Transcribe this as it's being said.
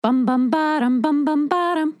bum bum bottom bum bum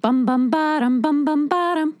bottom bum bum bottom bum bum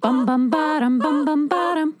bottom bum bum bottom bum bum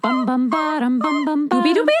bottom bum bum bottom bum bum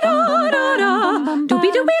doobie doobie da da da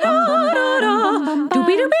doobie doobie da da da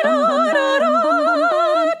doobie doobie da da da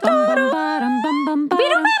bum bottom bum bum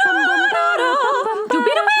doobie doobie da da da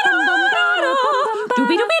doobie doobie da da da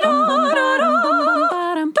doobie doobie da da da bum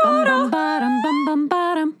bum bottom bum bum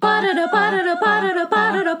bottom ba da da ba da da ba da da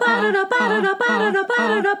ba da da ba da da ba da da ba da da ba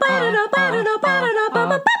da da ba da da ba da da ba da da ba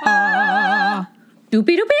ba ba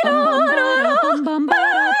doopy doopy da bum ba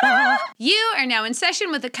da. You are now in session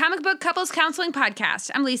with the Comic Book Couples Counseling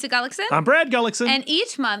Podcast. I'm Lisa Gullickson. I'm Brad Gullickson. And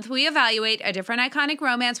each month we evaluate a different iconic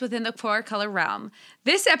romance within the four-color realm.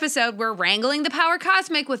 This episode, we're wrangling the power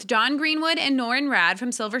cosmic with Dawn Greenwood and Norrin Radd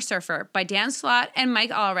from Silver Surfer by Dan Slott and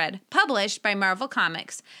Mike Allred, published by Marvel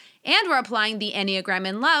Comics. And we're applying the Enneagram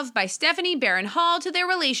in Love by Stephanie Barron Hall to their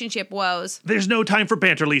relationship woes. There's no time for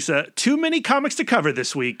banter, Lisa. Too many comics to cover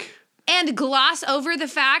this week. And gloss over the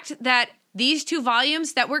fact that these two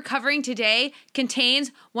volumes that we're covering today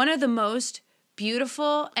contains one of the most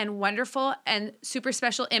beautiful and wonderful and super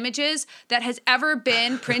special images that has ever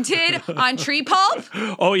been printed on tree pulp.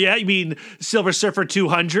 Oh, yeah? You mean Silver Surfer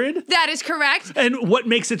 200? That is correct. And what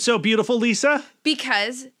makes it so beautiful, Lisa?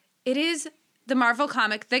 Because it is the Marvel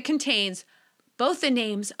comic that contains both the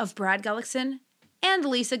names of Brad Gullickson and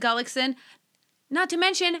Lisa Gullickson, not to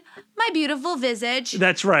mention my beautiful visage.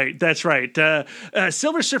 That's right. That's right.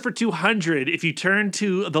 Silver Surfer 200, if you turn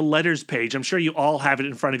to the letters page, I'm sure you all have it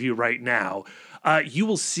in front of you right now, you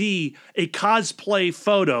will see a cosplay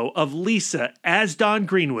photo of Lisa as Dawn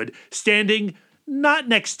Greenwood standing not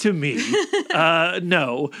next to me,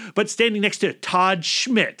 no, but standing next to Todd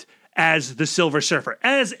Schmidt as the Silver Surfer,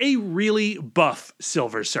 as a really buff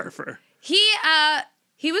Silver Surfer. He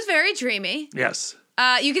was very dreamy. Yes.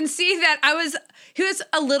 You can see that he was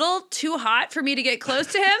a little too hot for me to get close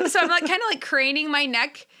to him, so I'm like kind of like craning my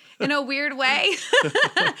neck in a weird way.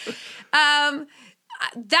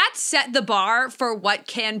 That set the bar for what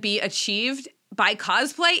can be achieved by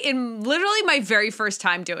cosplay in literally my very first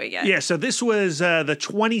time doing it. Yeah, so this was the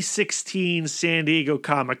 2016 San Diego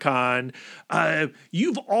Comic-Con.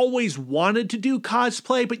 You've always wanted to do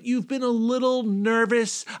cosplay, but you've been a little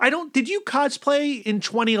nervous. Did you cosplay in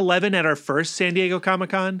 2011 at our first San Diego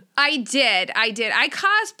Comic-Con? I did. I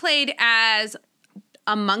cosplayed as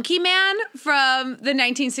a monkey man from the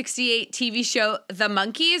 1968 TV show The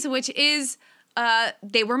Monkees, which is,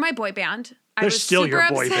 they were my boy band. They're still your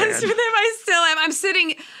boy band. With them. I still am. I'm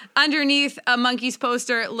sitting underneath a Monkees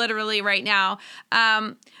poster literally right now.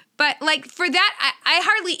 But like for that, I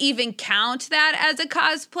hardly even count that as a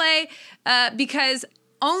cosplay because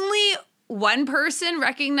only one person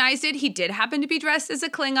recognized it. He did happen to be dressed as a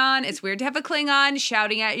Klingon. It's weird to have a Klingon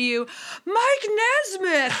shouting at you, Mike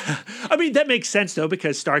Nesmith. I mean, that makes sense, though,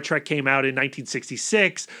 because Star Trek came out in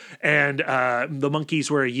 1966, and the Monkees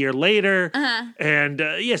were a year later. Uh-huh. And,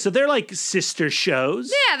 so they're like sister shows.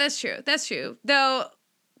 Yeah, that's true. Though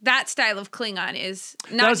that style of Klingon is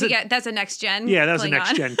that's a next gen. Yeah, that was Klingon. a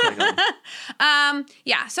next gen Klingon.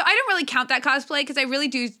 So I don't really count that cosplay because I really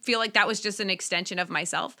do feel like that was just an extension of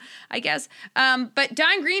myself, I guess. But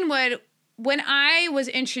Dawn Greenwood, when I was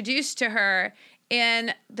introduced to her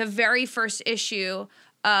in the very first issue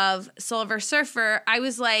of Silver Surfer, I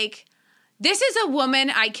was like, this is a woman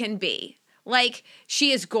I can be. Like,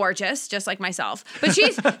 she is gorgeous, just like myself, but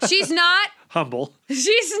she's not humble.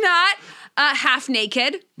 She's not half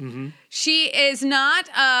naked. Mm-hmm. She is not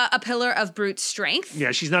a pillar of brute strength.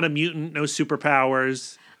 Yeah, she's not a mutant, no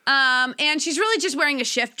superpowers. And she's really just wearing a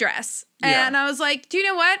shift dress. Yeah. And I was like, do you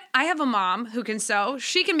know what? I have a mom who can sew.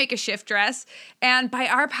 She can make a shift dress. And by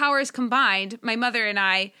our powers combined, my mother and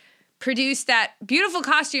I produced that beautiful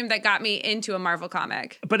costume that got me into a Marvel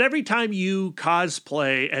comic. But every time you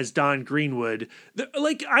cosplay as Dawn Greenwood,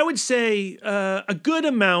 I would say a good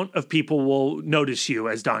amount of people will notice you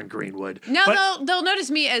as Dawn Greenwood. No, they'll notice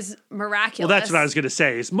me as miraculous. Well, that's what I was going to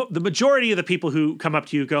say. Is the majority of the people who come up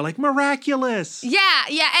to you go like, miraculous. Yeah.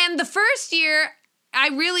 And the first year, I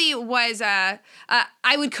really was, I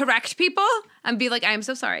would correct people and be like, I am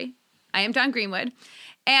so sorry. I am Dawn Greenwood.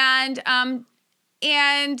 And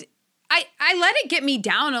I let it get me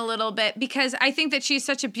down a little bit because I think that she's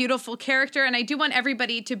such a beautiful character and I do want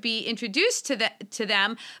everybody to be introduced to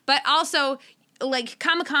them. But also, like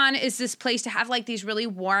Comic-Con is this place to have like these really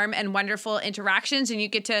warm and wonderful interactions, and you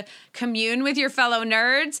get to commune with your fellow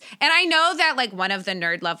nerds. And I know that like one of the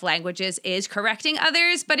nerd love languages is correcting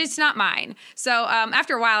others, but it's not mine. So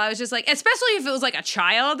after a while, I was just like, especially if it was like a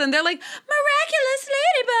child and they're like, miraculous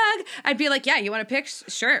ladybug, I'd be like, yeah, you want to pick?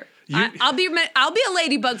 Sure. I'll be a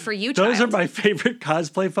ladybug for you, child. Those are my favorite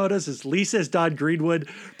cosplay photos, is Lisa as Dawn Greenwood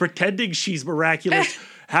pretending she's miraculous,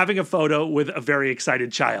 having a photo with a very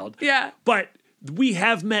excited child. Yeah. But we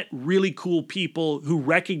have met really cool people who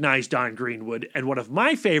recognize Dawn Greenwood. And one of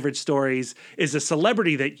my favorite stories is a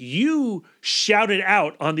celebrity that you shouted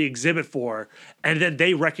out on the exhibit for, and then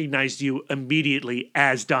they recognized you immediately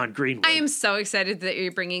as Dawn Greenwood. I am so excited that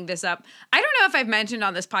you're bringing this up. I don't know if I've mentioned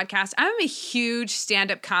on this podcast, I'm a huge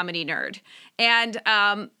stand-up comedy nerd. And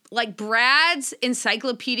like Brad's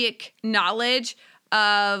encyclopedic knowledge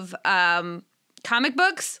of comic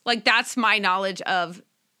books, like that's my knowledge of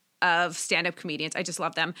stand-up comedians. I just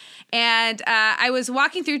love them. And I was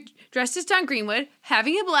walking through dressed as Dawn Greenwood,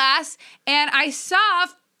 having a blast, and I saw,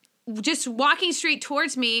 just walking straight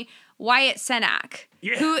towards me, Wyatt Cenac,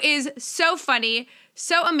 who is so funny,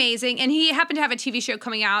 so amazing, and he happened to have a TV show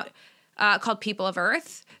coming out called People of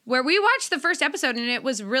Earth, where we watched the first episode, and it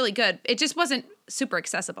was really good. It just wasn't super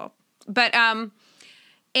accessible. But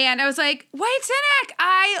and I was like, Wyatt Cenac,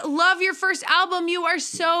 I love your first album. You are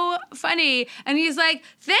so funny. And he's like,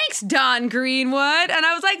 thanks, Dawn Greenwood. And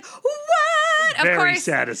I was like, what? Very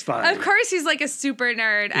satisfying. Of course, he's like a super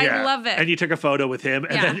nerd. Yeah. I love it. And you took a photo with him.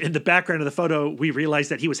 And then in the background of the photo, we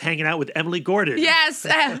realized that he was hanging out with Emily Gordon. Yes.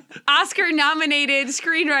 Oscar-nominated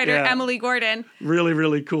screenwriter Emily Gordon. Really,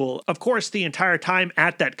 really cool. Of course, the entire time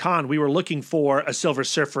at that con, we were looking for a Silver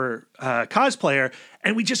Surfer cosplayer,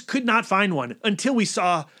 and we just could not find one until we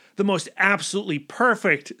saw the most absolutely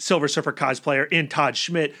perfect Silver Surfer cosplayer in Todd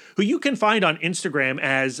Schmidt, who you can find on Instagram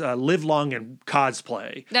as Live Long and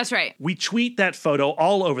Cosplay. That's right. We tweet that photo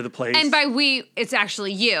all over the place. And by we, it's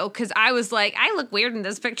actually you, because I was like, I look weird in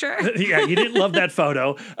this picture. Yeah, you didn't love that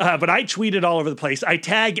photo, but I tweeted all over the place. I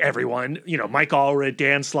tag everyone, Mike Allred,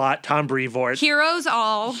 Dan Slott, Tom Brevoort. Heroes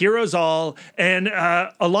all. And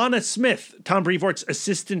Alana Smith, Tom Brevoort's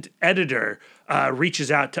assistant editor,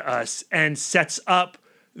 reaches out to us and sets up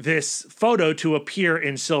this photo to appear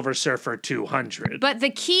in Silver Surfer 200. But the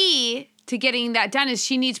key to getting that done is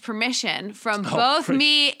she needs permission from both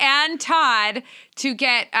me and Todd to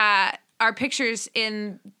get our pictures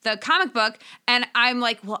in the comic book. And I'm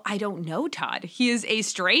like, well, I don't know Todd. He is a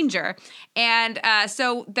stranger. And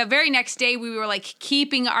so the very next day we were like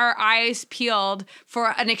keeping our eyes peeled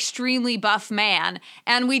for an extremely buff man.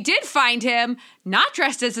 And we did find him not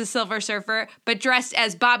dressed as a Silver Surfer, but dressed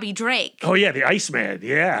as Bobby Drake. Oh yeah, the Iceman,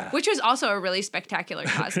 yeah. Which was also a really spectacular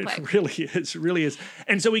cosplay. It really is.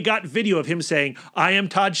 And so we got video of him saying, I am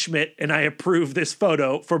Todd Schmidt and I approve this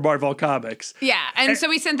photo for Marvel Comics. Yeah, and so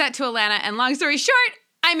we sent that to Alana, and long story short,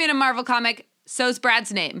 I'm in a Marvel comic. So's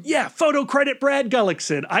Brad's name. Yeah, photo credit Brad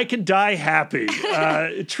Gullickson. I can die happy.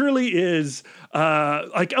 It truly is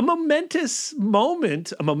like a momentous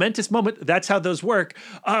moment. That's how those work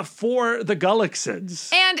for the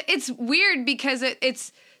Gullicksons. And it's weird because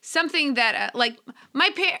it's something that like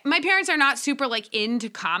my parents are not super like into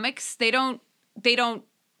comics. They don't.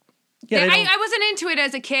 Yeah, I wasn't into it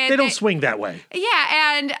as a kid. They don't swing that way.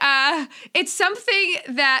 Yeah, and it's something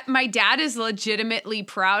that my dad is legitimately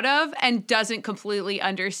proud of and doesn't completely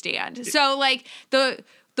understand. So, like,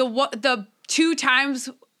 the two times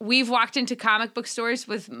we've walked into comic book stores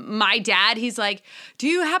with my dad, he's like, do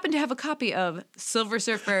you happen to have a copy of Silver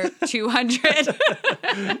Surfer 200?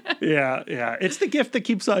 Yeah. It's the gift that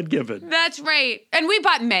keeps on giving. That's right. And we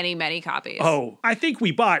bought many, many copies. Oh, I think we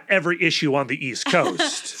bought every issue on the East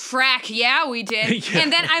Coast. Frack, yeah, we did. Yeah.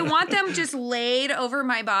 And then I want them just laid over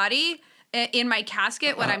my body in my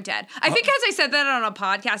casket when I'm dead. I think as I said that on a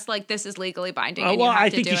podcast, like, this is legally binding. Well, I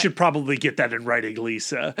think you should probably get that in writing,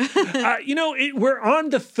 Lisa. We're on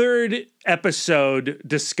the third episode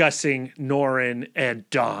discussing Norrin and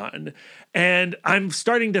Dawn. And I'm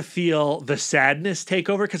starting to feel the sadness take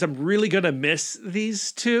over because I'm really going to miss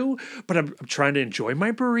these two. But I'm trying to enjoy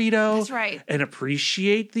my burrito. That's right. And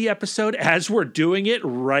appreciate the episode as we're doing it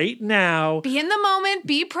right now. Be in the moment.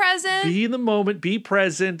 Be present. Be in the moment. Be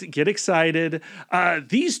present. Get excited.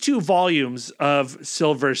 These two volumes of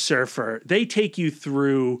Silver Surfer, they take you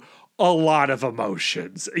through a lot of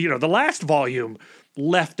emotions. The last volume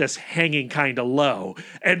left us hanging kind of low.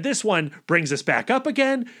 And this one brings us back up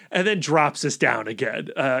again and then drops us down again.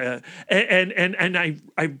 And I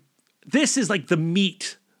this is like the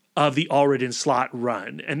meat of the Allred Slott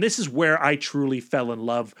run. And this is where I truly fell in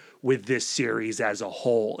love with this series as a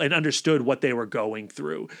whole and understood what they were going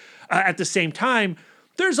through. At the same time,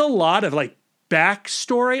 there's a lot of like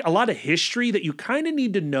backstory, a lot of history that you kind of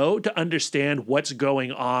need to know to understand what's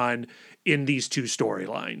going on in these two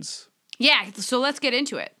storylines. Yeah, so let's get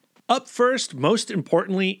into it. Up first, most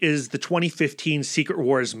importantly, is the 2015 Secret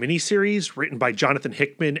Wars miniseries written by Jonathan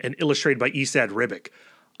Hickman and illustrated by Esad Ribic.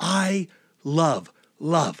 I love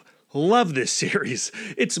this series.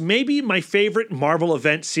 It's maybe my favorite Marvel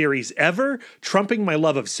event series ever, trumping my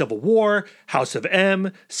love of Civil War, House of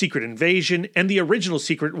M, Secret Invasion, and the original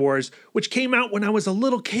Secret Wars, which came out when I was a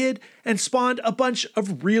little kid and spawned a bunch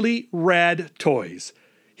of really rad toys.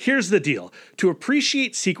 Here's the deal. To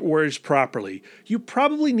appreciate Secret Wars properly, you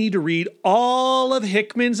probably need to read all of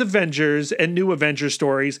Hickman's Avengers and New Avengers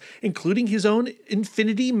stories, including his own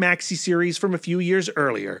Infinity Maxi series from a few years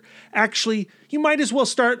earlier. Actually, you might as well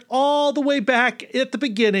start all the way back at the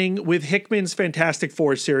beginning with Hickman's Fantastic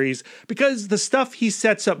Four series, because the stuff he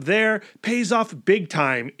sets up there pays off big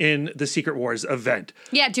time in the Secret Wars event.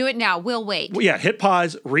 Yeah, do it now. We'll wait. Yeah, hit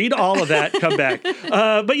pause, read all of that, come back.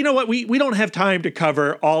 But you know what? We don't have time to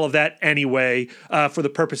cover all of that anyway for the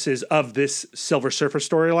purposes of this Silver Surfer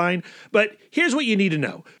storyline. But here's what you need to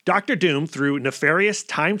know. Dr. Doom, through nefarious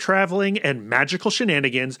time traveling and magical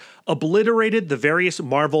shenanigans, obliterated the various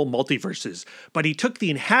Marvel multiverses. But he took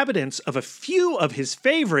the inhabitants of a few of his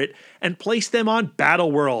favorite and placed them on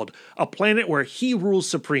Battleworld, a planet where he rules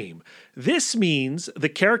supreme. This means the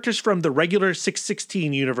characters from the regular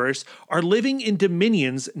 616 universe are living in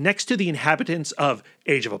dominions next to the inhabitants of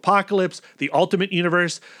Age of Apocalypse, the Ultimate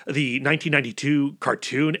Universe, the 1992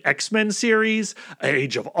 cartoon X-Men series,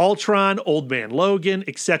 Age of Ultron, Old Man Logan,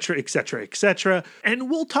 etc., etc., etc. And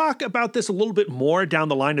we'll talk about this a little bit more down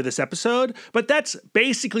the line of this episode, but that's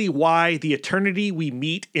basically why the Eternity we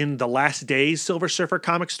meet in the Last Days Silver Surfer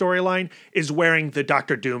comic storyline is wearing the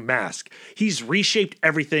Dr. Doom mask. He's reshaped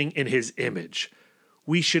everything in his image.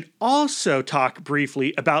 We should also talk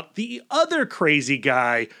briefly about the other crazy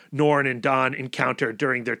guy Norrin and Don encounter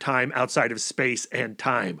during their time outside of space and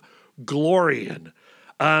time, Glorian.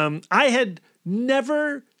 I had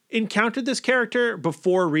never encountered this character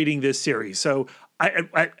before reading this series, so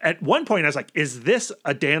at one point I was like, is this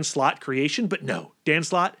a Dan Slott creation? But no, Dan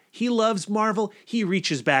Slott, he loves Marvel. He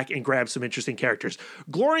reaches back and grabs some interesting characters.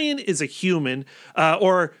 Glorian is a human,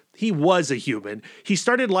 or he was a human. He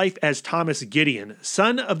started life as Thomas Gideon,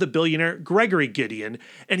 son of the billionaire Gregory Gideon,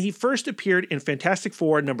 and he first appeared in Fantastic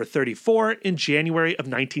Four number 34 in January of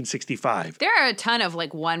 1965. There are a ton of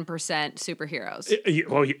like 1% superheroes.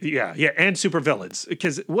 And supervillains.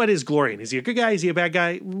 Because what is Glorian? Is he a good guy? Is he a bad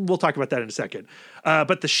guy? We'll talk about that in a second.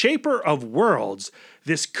 But the Shaper of Worlds,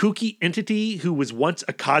 this kooky entity who was once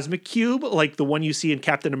a cosmic cube, like the one you see in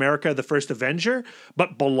Captain America, the First Avenger,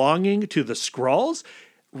 but belonging to the Skrulls,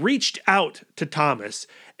 reached out to Thomas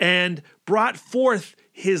and brought forth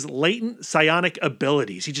his latent psionic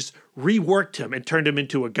abilities. He just reworked him and turned him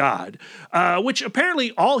into a god, which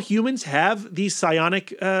apparently all humans have these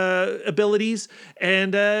psionic abilities,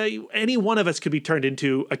 and any one of us could be turned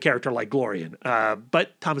into a character like Glorian.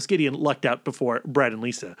 But Thomas Gideon lucked out before Brad and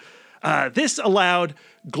Lisa. This allowed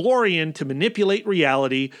Glorian to manipulate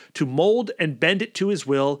reality, to mold and bend it to his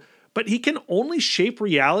will, but he can only shape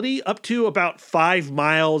reality up to about 5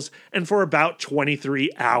 miles and for about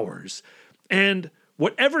 23 hours. And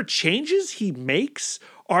whatever changes he makes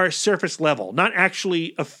are surface level, not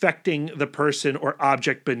actually affecting the person or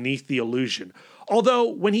object beneath the illusion. Although,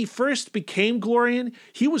 when he first became Glorian,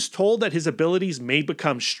 he was told that his abilities may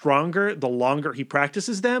become stronger the longer he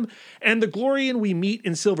practices them, and the Glorian we meet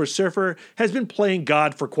in Silver Surfer has been playing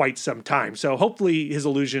God for quite some time, so hopefully his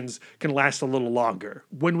illusions can last a little longer.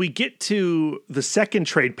 When we get to the second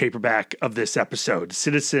trade paperback of this episode,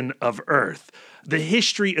 Citizen of Earth, the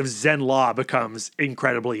history of Zen law becomes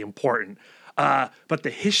incredibly important. But the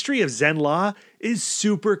history of Zen law is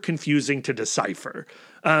super confusing to decipher.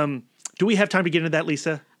 Do we have time to get into that,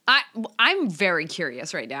 Lisa? I'm very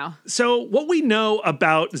curious right now. So what we know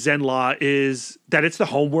about Zen law is that it's the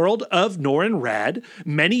homeworld of Norrin Radd.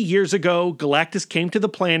 Many years ago, Galactus came to the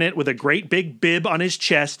planet with a great big bib on his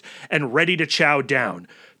chest and ready to chow down.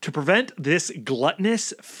 To prevent this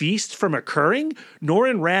gluttonous feast from occurring,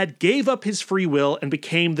 Norrin Radd gave up his free will and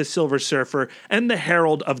became the Silver Surfer and the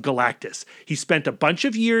Herald of Galactus. He spent a bunch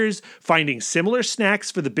of years finding similar snacks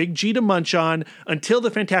for the Big G to munch on until the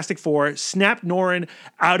Fantastic Four snapped Norrin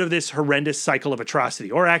out of this horrendous cycle of atrocity,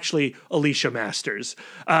 or actually Alicia Masters.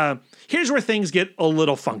 Here's where things get a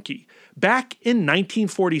little funky. back in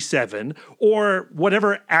 1947, or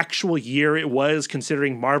whatever actual year it was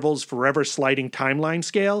considering Marvel's forever sliding timeline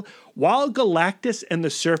scale, while Galactus and the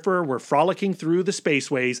Surfer were frolicking through the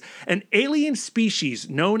spaceways, an alien species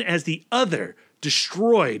known as the Other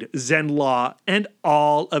destroyed Zenn-La and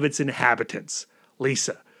all of its inhabitants.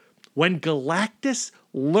 Lisa, when Galactus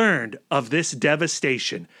learned of this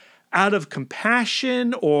devastation, out of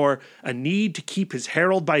compassion or a need to keep his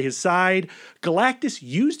herald by his side, Galactus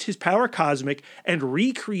used his power cosmic and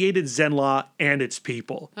recreated Zenn-La and its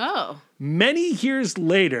people. Oh. Many years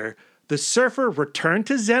later, the Surfer returned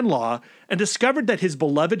to Zenn-La and discovered that his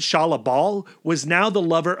beloved Shala Bal was now the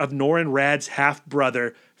lover of Norrin Radd's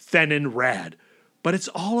half-brother, Fenin Radd. But it's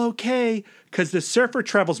all okay, because the Surfer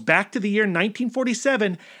travels back to the year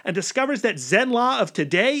 1947 and discovers that Zenn-La of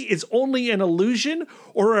today is only an illusion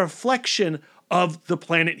or a reflection of the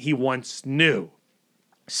planet he once knew.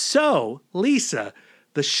 So, Lisa,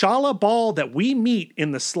 the Shala Bal that we meet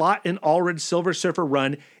in the Slott and Allred Silver Surfer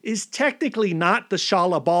run is technically not the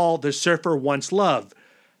Shala Bal the Surfer once loved.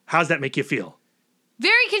 How's that make you feel?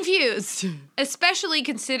 Very confused, especially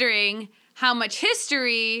considering how much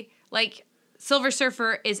history, Silver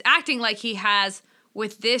Surfer is acting like he has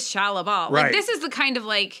with this Shala Bal. Right. This is the kind of,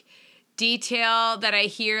 detail that I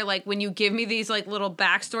hear, when you give me these, little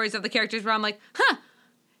backstories of the characters where I'm like,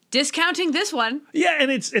 discounting this one. Yeah,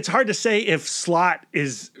 and it's hard to say if Slott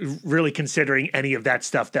is really considering any of that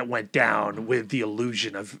stuff that went down with the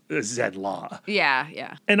illusion of Zenn-La.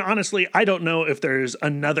 Yeah. And honestly, I don't know if there's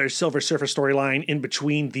another Silver Surfer storyline in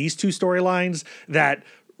between these two storylines that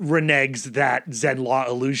reneges that Zenn-La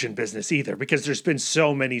illusion business either, because there's been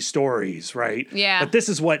so many stories, right? Yeah. But this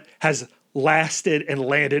is what has lasted and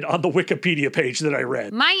landed on the Wikipedia page that I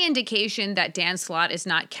read. My indication that Dan Slott is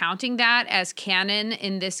not counting that as canon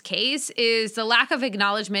in this case is the lack of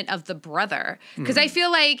acknowledgement of the brother. Because I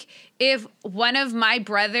feel like if one of my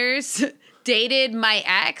brothers dated my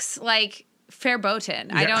ex, fair boatin'.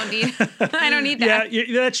 Yeah. I don't need that. Yeah,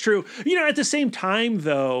 that's true. At the same time,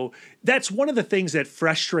 though, that's one of the things that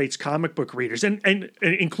frustrates comic book readers, and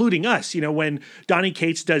including us. When Donny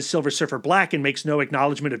Cates does Silver Surfer Black and makes no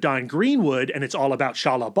acknowledgement of Don Greenwood, and it's all about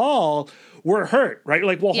Shala Bal, we're hurt, right?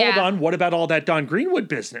 Hold on, what about all that Don Greenwood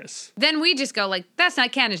business? Then we just go that's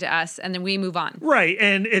not canon to us, and then we move on. Right,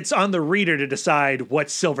 and it's on the reader to decide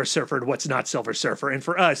what's Silver Surfer and what's not Silver Surfer. And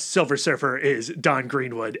for us, Silver Surfer is Don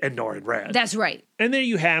Greenwood and Norrin Radd. That's right. And there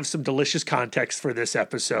you have some delicious context for this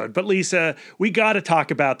episode. But Lisa, we got to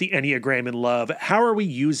talk about the Enneagram in Love. How are we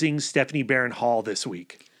using Stephanie Barron Hall this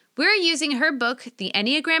week? We're using her book, The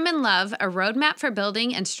Enneagram in Love, a roadmap for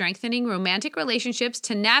building and strengthening romantic relationships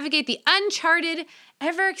to navigate the uncharted,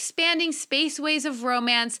 ever-expanding spaceways of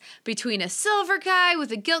romance between a silver guy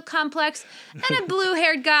with a guilt complex and a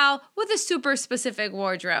blue-haired gal with a super-specific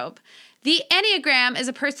wardrobe. The Enneagram is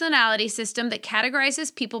a personality system that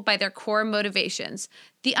categorizes people by their core motivations,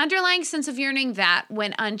 the underlying sense of yearning that,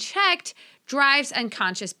 when unchecked, drives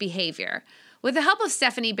unconscious behavior. With the help of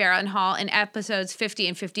Stephanie Barron Hall in episodes 50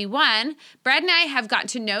 and 51, Brad and I have gotten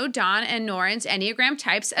to know Don and Norrin's Enneagram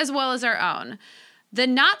types as well as our own. The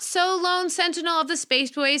not-so-lone sentinel of the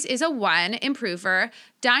spaceways is a 1, improver.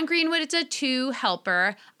 Don Greenwood is a 2,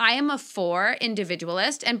 helper. I am a 4,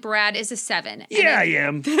 individualist. And Brad is a 7. Yeah, I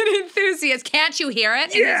am. An enthusiast. Can't you hear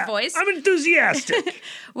it in his voice? I'm enthusiastic.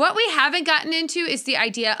 What we haven't gotten into is the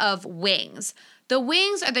idea of wings. The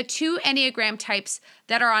wings are the 2 Enneagram types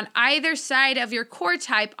that are on either side of your core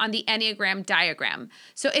type on the Enneagram diagram.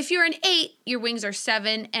 So if you're an 8, your wings are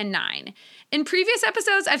 7 and 9. In previous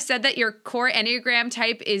episodes, I've said that your core Enneagram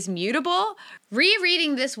type is mutable.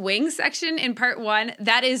 Rereading this wings section in part 1,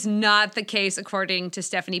 that is not the case according to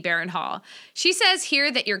Stephanie Barron Hall. She says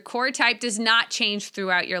here that your core type does not change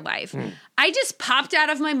throughout your life. I just popped out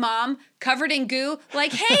of my mom, covered in goo,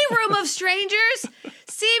 hey, room of strangers,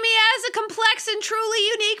 see me as a complex and truly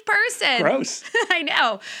unique person. Gross. I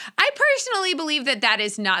know. I personally believe that that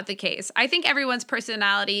is not the case. I think everyone's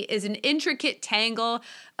personality is an intricate tangle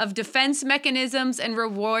of defense mechanisms and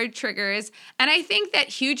reward triggers, and I think that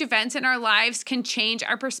huge events in our lives can change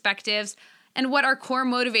our perspectives and what our core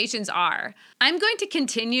motivations are. I'm going to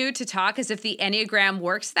continue to talk as if the Enneagram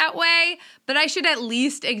works that way, but I should at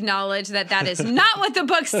least acknowledge that that is not what the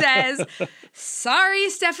book says. Sorry,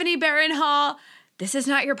 Stephanie Barron Hall. This is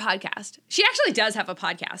not your podcast. She actually does have a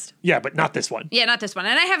podcast. Yeah, but not this one. Yeah, not this one.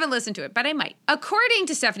 And I haven't listened to it, but I might. According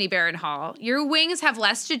to Stephanie Barron Hall, your wings have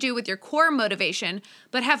less to do with your core motivation,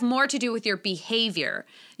 but have more to do with your behavior.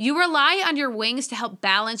 You rely on your wings to help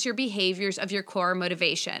balance your behaviors of your core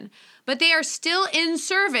motivation, but they are still in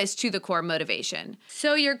service to the core motivation.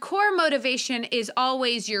 So your core motivation is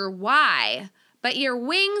always your why, but your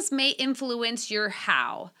wings may influence your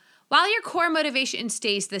how. While your core motivation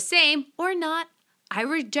stays the same, or not, I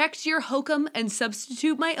reject your hokum and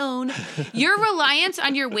substitute my own. Your reliance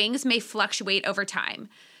on your wings may fluctuate over time.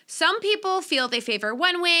 Some people feel they favor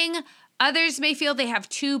one wing, others may feel they have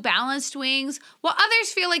two balanced wings, while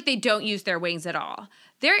others feel like they don't use their wings at all.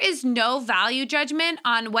 There is no value judgment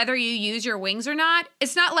on whether you use your wings or not.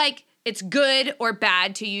 It's not like it's good or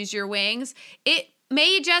bad to use your wings. It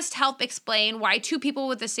may just help explain why two people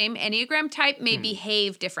with the same Enneagram type may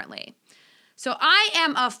behave differently. So I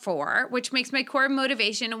am a 4, which makes my core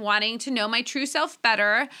motivation wanting to know my true self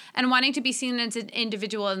better and wanting to be seen as an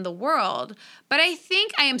individual in the world. But I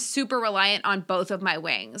think I am super reliant on both of my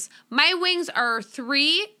wings. My wings are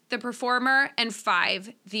 3, the performer, and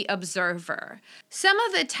 5, the observer. Some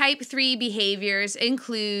of the type 3 behaviors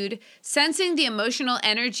include sensing the emotional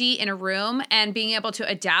energy in a room and being able to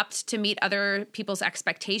adapt to meet other people's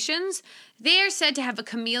expectations. They are said to have a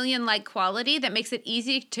chameleon-like quality that makes it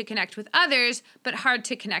easy to connect with others, but hard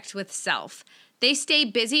to connect with self. They stay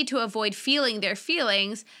busy to avoid feeling their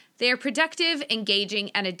feelings. They are productive, engaging,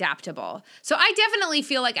 and adaptable. So I definitely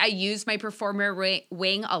feel like I use my performer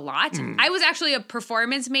wing a lot. I was actually a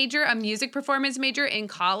performance major, a music performance major in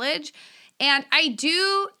college. And I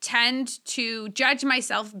do tend to judge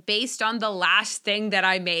myself based on the last thing that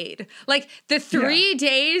I made. Like the 3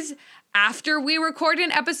 days after we record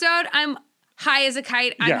an episode, I'm high as a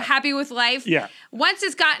kite. I'm happy with life. Yeah. Once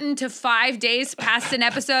it's gotten to 5 days past an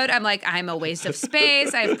episode, I'm like, I'm a waste of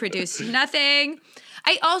space. I've produced nothing.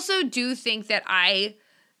 I also do think that I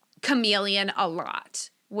chameleon a lot,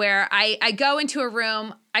 where I go into a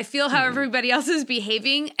room, I feel how everybody else is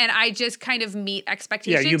behaving, and I just kind of meet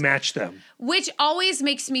expectations. Yeah, you match them. Which always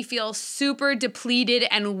makes me feel super depleted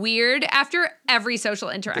and weird after every social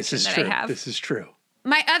interaction that I have. This is true.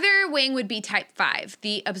 My other wing would be type 5,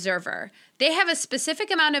 the observer. They have a specific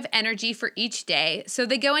amount of energy for each day, so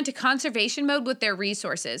they go into conservation mode with their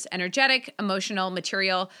resources, energetic, emotional,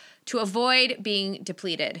 material, to avoid being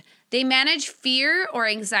depleted. They manage fear or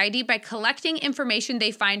anxiety by collecting information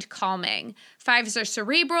they find calming. 5s are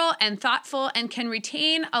cerebral and thoughtful and can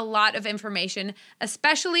retain a lot of information,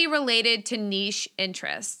 especially related to niche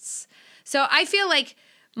interests. So I feel like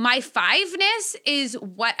my 5-ness is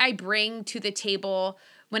what I bring to the table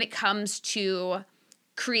when it comes to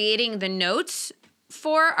creating the notes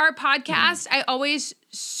for our podcast. I always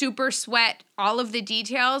super sweat all of the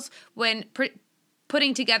details when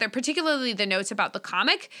putting together, particularly the notes about the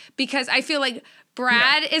comic, because I feel like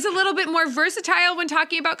Brad is a little bit more versatile when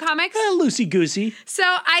talking about comics. Loosey-goosey. So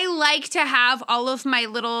I like to have all of my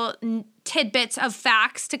little tidbits of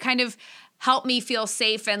facts to kind of help me feel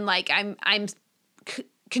safe and like I'm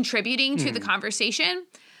contributing to the conversation.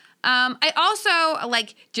 I also,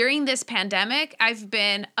 like, during this pandemic, I've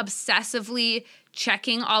been obsessively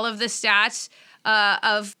checking all of the stats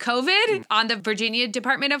of COVID on the Virginia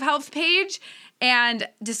Department of Health page and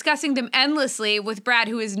discussing them endlessly with Brad,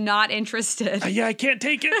 who is not interested. I can't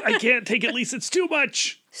take it. I can't take it, Lisa. It's too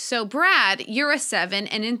much. So, Brad, you're a 7,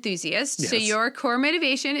 an enthusiast. Yes. So your core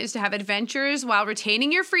motivation is to have adventures while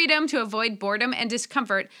retaining your freedom to avoid boredom and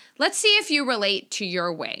discomfort. Let's see if you relate to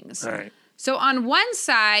your wings. All right. So on one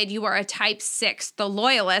side, you are a type 6, the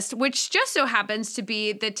loyalist, which just so happens to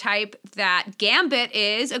be the type that Gambit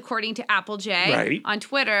is, according to Applej on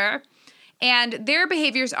Twitter. And their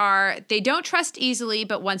behaviors are, they don't trust easily,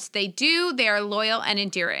 but once they do, they are loyal and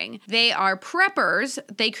endearing. They are preppers.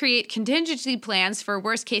 They create contingency plans for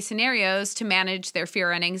worst case scenarios to manage their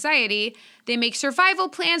fear and anxiety. They make survival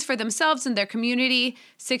plans for themselves and their community.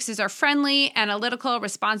 6s are friendly, analytical,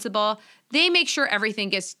 responsible. They make sure everything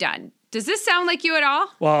gets done. Does this sound like you at all?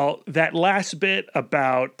 Well, that last bit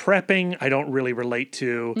about prepping, I don't really relate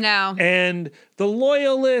to. No. And the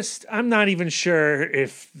loyalist, I'm not even sure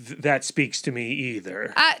if that speaks to me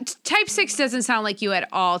either. Type 6 doesn't sound like you at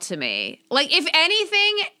all to me. Like, if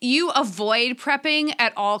anything, you avoid prepping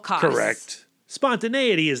at all costs. Correct.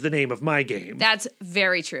 Spontaneity is the name of my game. That's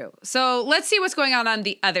very true. So let's see what's going on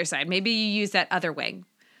the other side. Maybe you use that other wing.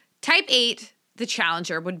 Type 8, the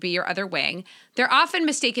challenger, would be your other wing. They're often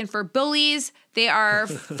mistaken for bullies. They are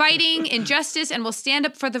fighting injustice and will stand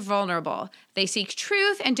up for the vulnerable. They seek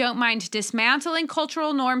truth and don't mind dismantling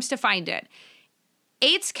cultural norms to find it.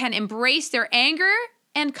 8s can embrace their anger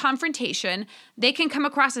and confrontation. They can come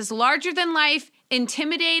across as larger than life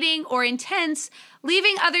intimidating, or intense,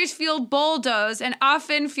 leaving others feel bulldozed and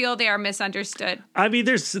often feel they are misunderstood. I mean,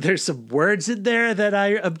 there's some words in there that I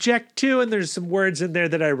object to, and there's some words in there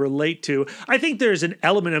that I relate to. I think there's an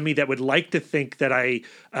element of me that would like to think that I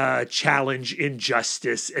challenge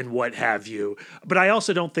injustice and what have you, but I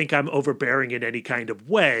also don't think I'm overbearing in any kind of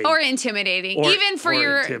way. Or intimidating, even for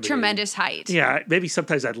your tremendous height. Yeah, maybe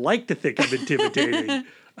sometimes I'd like to think I'm intimidating,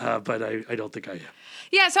 but I don't think I am.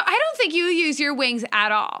 Yeah, so I don't think you use your wings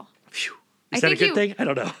at all. Phew. Is that a good thing? I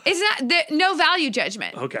don't know. It's not no value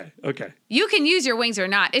judgment. Okay. You can use your wings or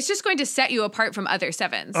not. It's just going to set you apart from other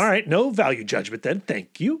sevens. All right, no value judgment then.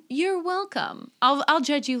 Thank you. You're welcome. I'll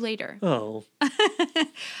judge you later. Oh.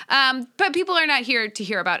 But people are not here to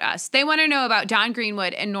hear about us. They want to know about Don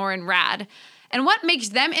Greenwood and Norrin Radd. And what makes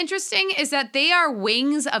them interesting is that they are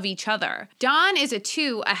wings of each other. Don is a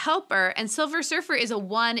 2, a helper, and Silver Surfer is a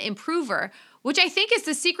 1, improver, which I think is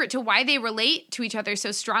the secret to why they relate to each other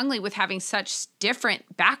so strongly with having such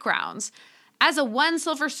different backgrounds. As a 1,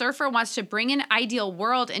 Silver Surfer wants to bring an ideal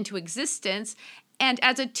world into existence, and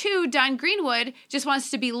as a 2, Don Greenwood just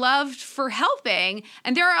wants to be loved for helping.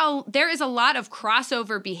 And there is a lot of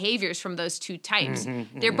crossover behaviors from those two types.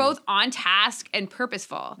 They're both on task and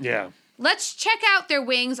purposeful. Yeah. Let's check out their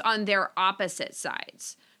wings on their opposite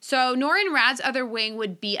sides. So Norrin Radd's other wing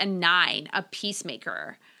would be a 9, a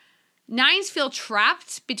peacemaker. 9s feel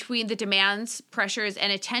trapped between the demands, pressures,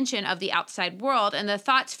 and attention of the outside world and the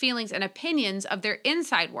thoughts, feelings, and opinions of their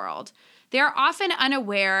inside world. They are often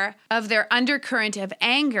unaware of their undercurrent of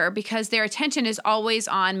anger because their attention is always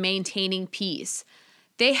on maintaining peace.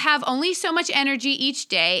 They have only so much energy each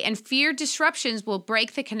day, and fear disruptions will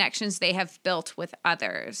break the connections they have built with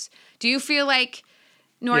others. Do you feel like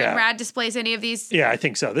Norrin Radd displays any of these? Yeah, I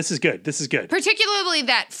think so. This is good. Particularly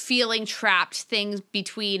that feeling trapped thing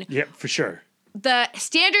between for sure. the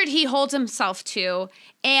standard he holds himself to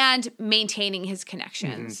and maintaining his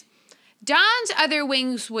connections. Don's other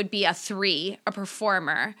wings would be a 3, a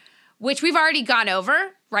performer, which we've already gone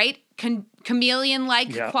over, right?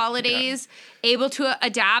 Chameleon-like qualities, able to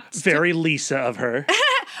adapt. Very Lisa of her.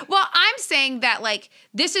 Well, I'm saying that, like,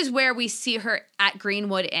 this is where we see her at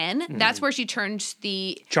Greenwood Inn. That's where she turns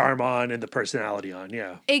the charm on and the personality on,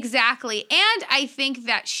 yeah. Exactly. And I think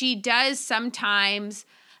that she does sometimes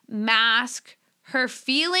mask her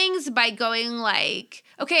feelings by going like,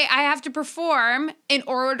 okay, I have to perform in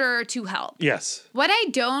order to help. Yes. What I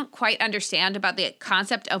don't quite understand about the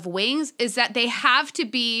concept of wings is that they have to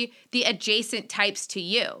be the adjacent types to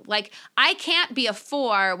you. Like, I can't be a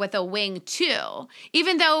 4 with a wing 2,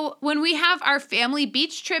 even though when we have our family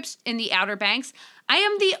beach trips in the Outer Banks, I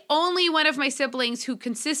am the only one of my siblings who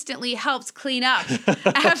consistently helps clean up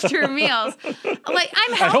after meals. Like,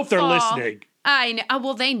 I'm helpful. I hope they're listening. I know.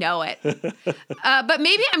 Well, they know it. But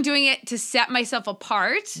maybe I'm doing it to set myself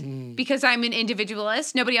apart because I'm an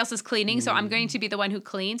individualist. Nobody else is cleaning, so I'm going to be the one who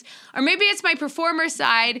cleans. Or maybe it's my performer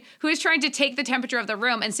side who is trying to take the temperature of the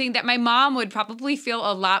room and seeing that my mom would probably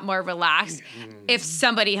feel a lot more relaxed if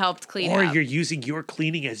somebody helped clean up. Or you're using your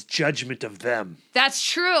cleaning as judgment of them. That's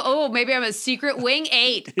true. Oh, maybe I'm a secret wing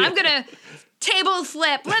 8. I'm going to table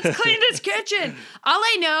flip. Let's clean this kitchen. All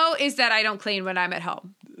I know is that I don't clean when I'm at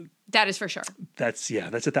home. That is for sure. That's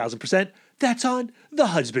 1,000%. That's on the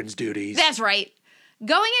husband's duties. That's right.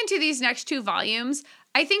 Going into these next 2 volumes,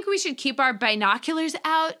 I think we should keep our binoculars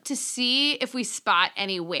out to see if we spot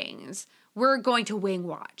any wings. We're going to wing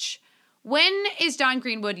watch. When is Don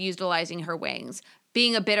Greenwood utilizing her wings?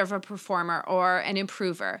 Being a bit of a performer or an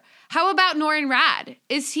improver? How about Norrin Radd?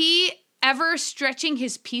 Is he ever stretching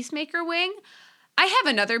his peacemaker wing? I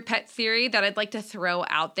have another pet theory that I'd like to throw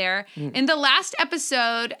out there. In the last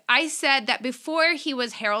episode, I said that before he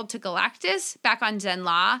was Herald to Galactus, back on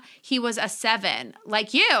Zenn-La, he was a 7,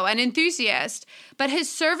 like you, an enthusiast. But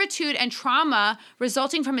his servitude and trauma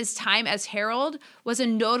resulting from his time as Herald was a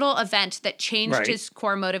nodal event that changed his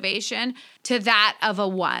core motivation to that of a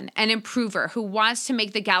 1, an improver who wants to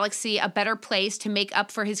make the galaxy a better place to make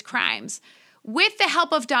up for his crimes. With the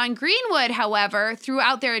help of Don Greenwood, however,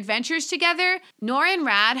 throughout their adventures together, Norrin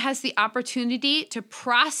Radd has the opportunity to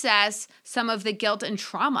process some of the guilt and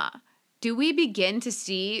trauma. Do we begin to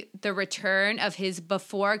see the return of his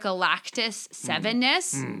before Galactus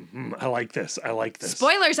 7-ness? I like this.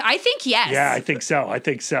 Spoilers, I think yes. Yeah, I think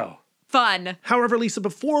so. Fun. However, Lisa,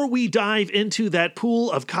 before we dive into that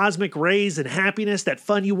pool of cosmic rays and happiness, that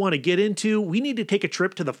fun you want to get into, we need to take a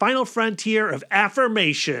trip to the final frontier of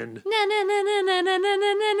affirmation. Affirmation.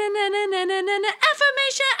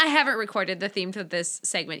 I haven't recorded the theme to this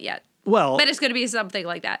segment yet. Well, But it's going to be something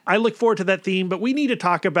like that. I look forward to that theme, but we need to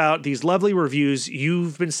talk about these lovely reviews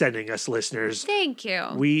you've been sending us, listeners. Thank you.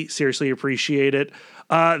 We seriously appreciate it.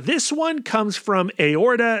 This one comes from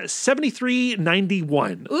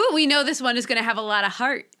Aorta7391. Ooh, we know this one is going to have a lot of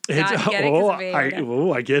heart. Gotta get it 'cause of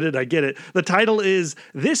Aorta. I get it. The title is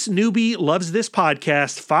This Newbie Loves This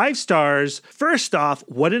Podcast, 5 stars. First off,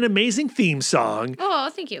 what an amazing theme song. Oh,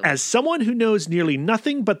 thank you. As someone who knows nearly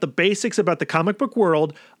nothing but the basics about the comic book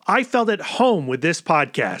world, I felt at home with this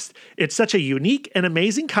podcast. It's such a unique and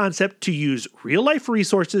amazing concept to use real-life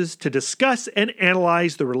resources to discuss and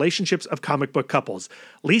analyze the relationships of comic book couples.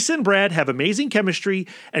 Lisa and Brad have amazing chemistry,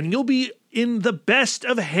 and you'll be in the best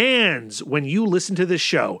of hands when you listen to this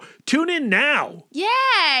show. Tune in now.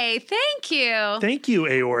 Yay! Thank you. Thank you,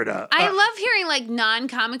 Aorta. I love hearing like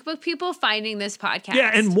non-comic book people finding this podcast.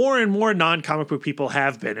 Yeah, and more non-comic book people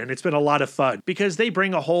have been, and it's been a lot of fun because they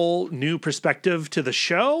bring a whole new perspective to the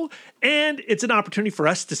show, and it's an opportunity for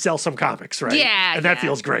us to sell some comics, right? Yeah, and that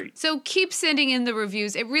feels great. So keep sending in the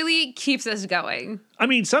reviews. It really keeps us going. I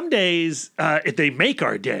mean, some days if they make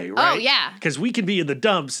our day, right? Oh, yeah. Because we can be in the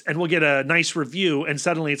dumps and we'll get a nice review, and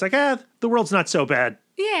suddenly it's like, the world's not so bad.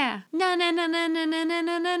 Yeah. No. Thank you very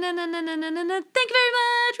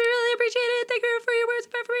much. We really appreciate it. Thank you for your words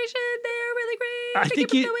of affirmation. They are really great.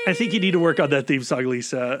 I think you need to work on that theme song,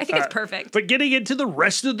 Lisa. I think it's perfect. But getting into the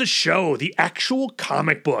rest of the show, the actual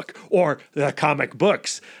comic book, or the comic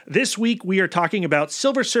books. This week we are talking about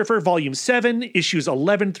Silver Surfer Volume 7, issues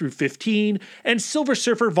 11 through 15, and Silver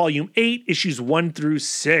Surfer Volume 8, issues 1 through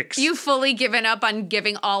 6. You've fully given up on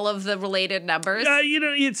giving all of the related numbers.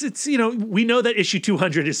 It's we know that issue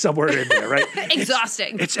 200 is somewhere in there, right?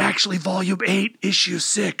 Exhausting. It's actually Volume 8, Issue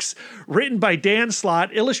 6. Written by Dan Slott,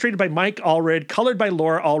 illustrated by Mike Allred, colored by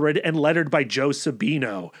Laura Allred, and lettered by Joe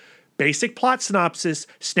Sabino. Basic plot synopsis,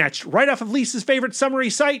 snatched right off of Lisa's favorite summary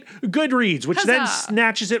site, Goodreads, which then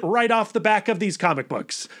snatches it right off the back of these comic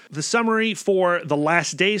books. The summary for the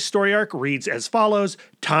Last Days story arc reads as follows: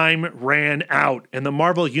 Time ran out, and the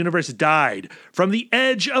Marvel Universe died. From the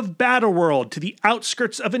edge of Battleworld to the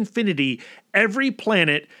outskirts of infinity, every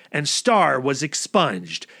planet and star was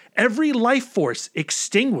expunged. Every life force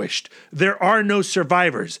extinguished. There are no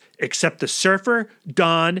survivors, except the Surfer,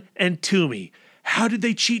 Dawn, and Toomey. How did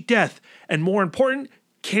they cheat death? And more important,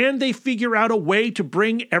 can they figure out a way to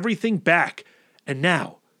bring everything back? And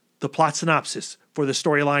now, the plot synopsis for the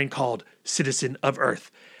storyline called Citizen of Earth.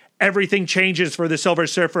 Everything changes for the Silver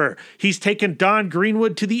Surfer. He's taken Dawn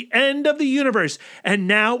Greenwood to the end of the universe, and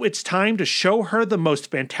now it's time to show her the most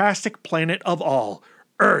fantastic planet of all,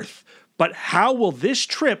 Earth. But how will this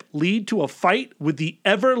trip lead to a fight with the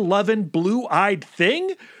ever-loving blue-eyed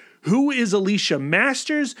thing? Who is Alicia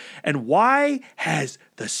Masters, and why has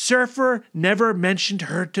the Surfer never mentioned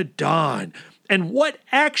her to Dawn? And what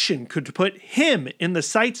action could put him in the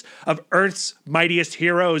sights of Earth's mightiest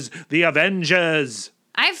heroes, the Avengers?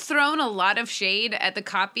 I've thrown a lot of shade at the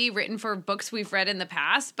copy written for books we've read in the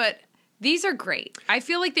past, but these are great. I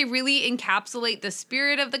feel like they really encapsulate the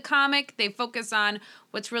spirit of the comic. They focus on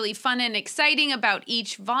what's really fun and exciting about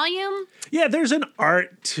each volume. Yeah, there's an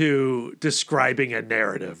art to describing a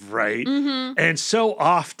narrative, right? Mm-hmm. And so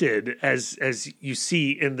often, as you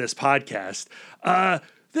see in this podcast,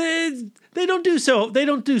 they don't do so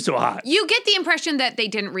hot. You get the impression that they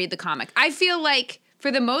didn't read the comic. I feel like,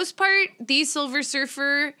 for the most part, these Silver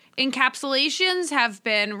Surfer encapsulations have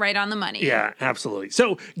been right on the money. Yeah, absolutely.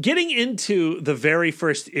 So getting into the very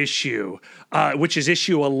first issue, which is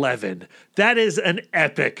issue 11, that is an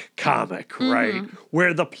epic comic, right?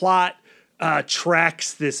 Where the plot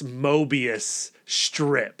tracks this Mobius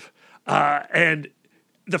strip. And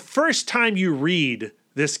the first time you read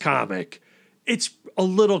this comic, it's a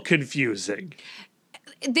little confusing.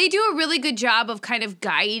 They do a really good job of kind of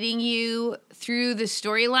guiding you through the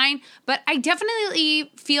storyline, but I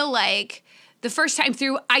definitely feel like the first time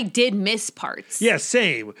through, I did miss parts. Yeah,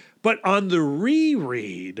 same. But on the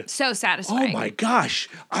reread, so satisfying. Oh my gosh.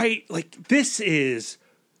 This is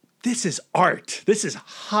art. This is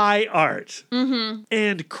high art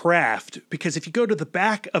and craft. Because if you go to the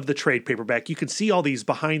back of the trade paperback, you can see all these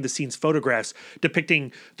behind-the-scenes photographs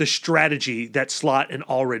depicting the strategy that Slott and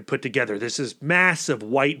Allred put together. This is massive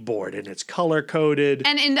whiteboard, and it's color-coded.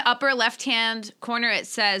 And in the upper left-hand corner, it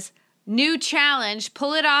says, "New challenge,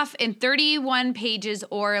 pull it off in 31 pages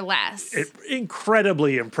or less."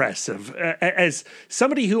 Incredibly impressive. As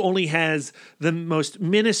somebody who only has the most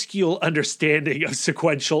minuscule understanding of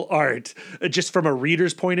sequential art, just from a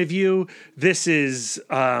reader's point of view, this is,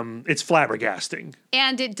 it's flabbergasting.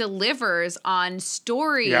 And it delivers on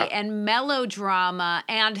story and melodrama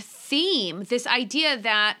and theme. This idea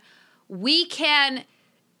that we can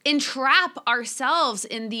entrap ourselves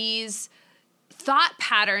in these thought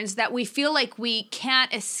patterns that we feel like we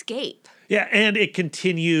can't escape. Yeah, and it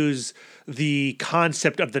continues the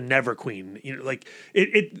concept of the Never Queen. You know, like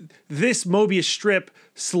this Mobius strip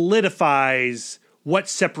solidifies what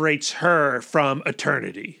separates her from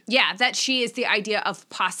eternity. Yeah, that she is the idea of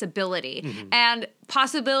possibility. And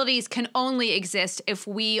possibilities can only exist if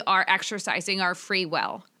we are exercising our free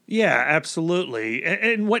will. Yeah, absolutely.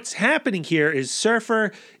 And what's happening here is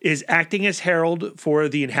Surfer is acting as herald for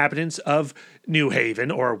the inhabitants of New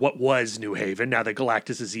Haven, or what was New Haven, now that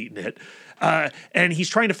Galactus has eaten it. And he's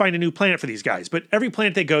trying to find a new planet for these guys. But every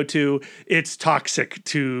planet they go to, it's toxic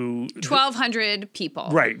to 1,200 people.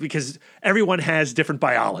 Right, because everyone has different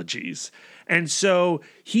biologies. And so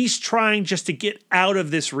he's trying just to get out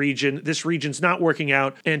of this region. This region's not working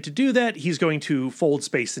out. And to do that, he's going to fold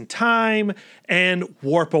space and time and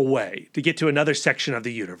warp away to get to another section of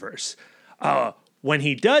the universe. When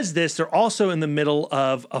he does this, they're also in the middle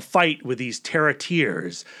of a fight with these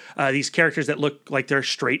Terratiers, these characters that look like they're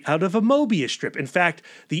straight out of a Mobius strip. In fact,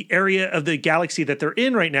 the area of the galaxy that they're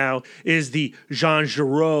in right now is the Jean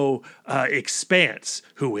Giraud expanse,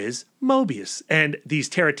 who is Mobius. And these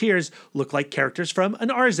Terratiers look like characters from an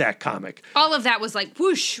Arzak comic. All of that was like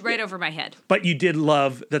whoosh right over my head. But you did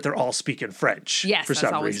love that they're all speaking French. Yes, for that's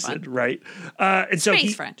some always reason, fun. right? And so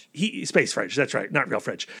Space French. Space French, that's right, not real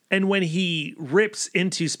French. And when he rips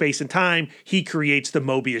into space and time, he creates the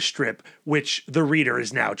Mobius strip, which the reader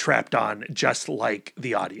is now trapped on, just like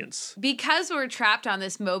the audience. Because we're trapped on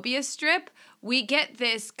this Mobius strip, we get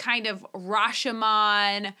this kind of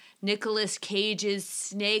Rashomon, Nicolas Cage's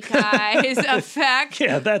Snake Eyes effect.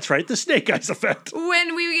 Yeah, that's right, the Snake Eyes effect.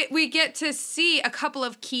 When we get to see a couple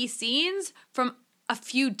of key scenes from a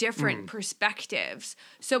few different perspectives.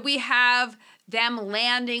 So we have them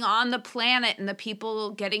landing on the planet and the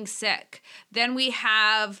people getting sick. Then we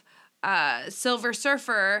have Silver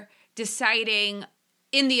Surfer deciding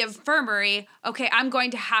in the infirmary, okay, I'm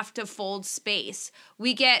going to have to fold space.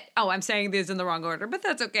 We get, I'm saying this in the wrong order, but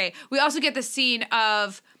that's okay. We also get the scene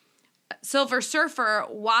of Silver Surfer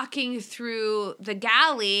walking through the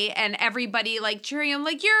galley and everybody like cheering him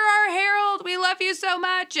like, you're our herald, we love you so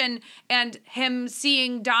much. And him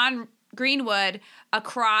seeing Don Greenwood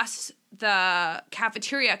across the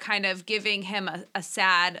cafeteria kind of giving him a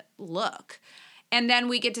sad look. And then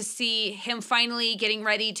we get to see him finally getting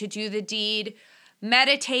ready to do the deed,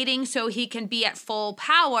 meditating so he can be at full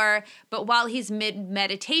power, but while he's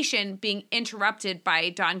mid-meditation, being interrupted by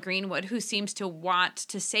Don Greenwood, who seems to want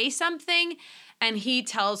to say something, and he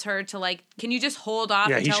tells her to, like, can you just hold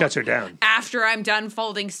off he shuts her down. After I'm done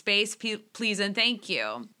folding space, please and thank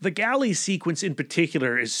you. The galley sequence in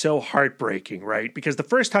particular is so heartbreaking, right? Because the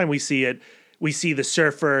first time we see it, we see the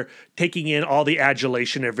Surfer taking in all the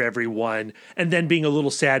adulation of everyone and then being a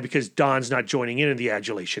little sad because Don's not joining in the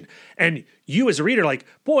adulation. And you as a reader, like,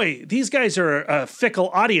 boy, these guys are a fickle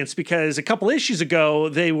audience because a couple issues ago,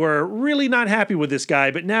 they were really not happy with this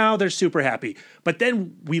guy, but now they're super happy. But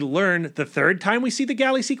then we learn the third time we see the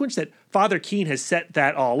galley sequence that Father Keane has set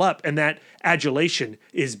that all up and that adulation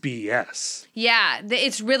is BS. Yeah,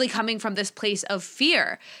 it's really coming from this place of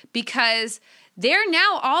fear because they're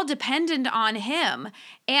now all dependent on him.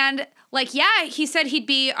 And like, yeah, he said he'd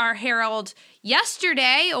be our herald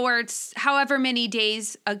yesterday or however many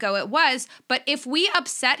days ago it was. But if we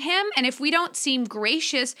upset him and if we don't seem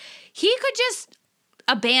gracious, he could just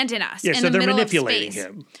abandon us in the middle of space. Manipulating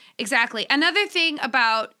him. Exactly. Another thing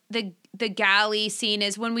about the galley scene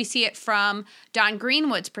is when we see it from Don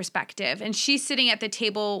Greenwood's perspective. And she's sitting at the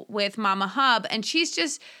table with Mama Hub and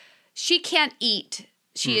she can't eat.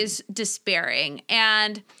 She is despairing.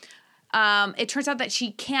 And it turns out that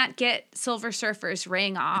she can't get Silver Surfer's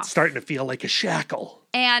ring off. It's starting to feel like a shackle.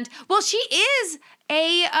 And, well, she is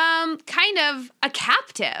a kind of a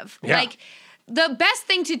captive. Yeah. Like, the best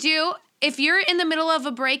thing to do, if you're in the middle of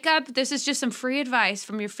a breakup, this is just some free advice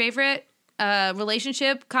from your favorite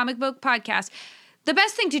relationship comic book podcast. The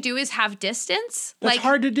best thing to do is have distance. That's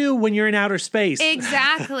hard to do when you're in outer space.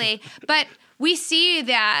 Exactly. But we see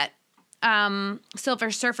that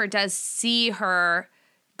Silver Surfer does see her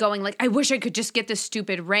going like, I wish I could just get this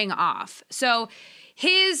stupid ring off. So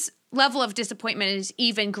his level of disappointment is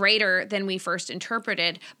even greater than we first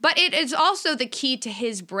interpreted, but it is also the key to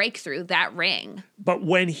his breakthrough, that ring. But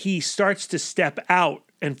when he starts to step out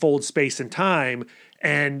and fold space and time,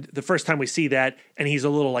 and the first time we see that, and he's a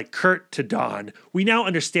little like curt to Don, we now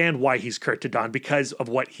understand why he's curt to Don because of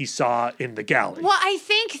what he saw in the galley. Well, I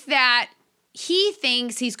think that he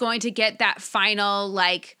thinks he's going to get that final,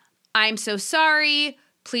 like, I'm so sorry,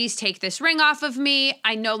 please take this ring off of me.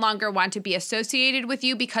 I no longer want to be associated with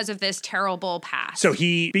you because of this terrible past. So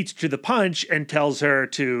he beats her to the punch and tells her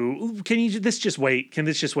to, can this just wait? Can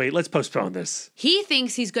this just wait? Let's postpone this. He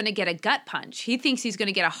thinks he's going to get a gut punch. He thinks he's going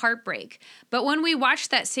to get a heartbreak. But when we watch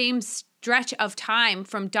that same stretch of time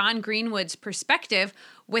from Don Greenwood's perspective,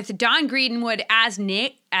 with Don Greenwood as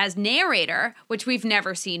narrator, which we've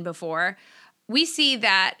never seen before, we see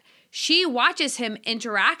that she watches him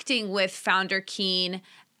interacting with Founder Keen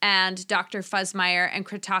and Dr. Fuzzmeyer and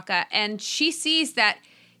Krataka, and she sees that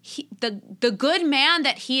the good man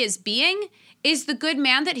that he is being is the good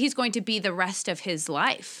man that he's going to be the rest of his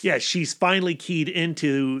life. Yeah, she's finally keyed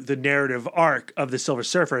into the narrative arc of the Silver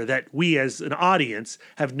Surfer that we as an audience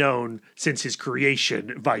have known since his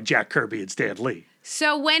creation by Jack Kirby and Stan Lee.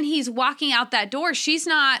 So when he's walking out that door, she's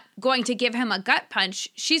not going to give him a gut punch.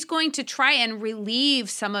 She's going to try and relieve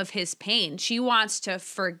some of his pain. She wants to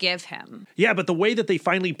forgive him. Yeah, but the way that they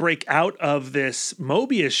finally break out of this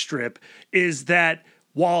Mobius strip is that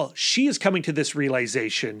while she is coming to this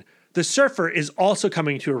realization, the Surfer is also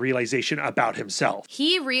coming to a realization about himself.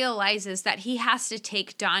 He realizes that he has to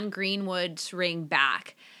take Don Greenwood's ring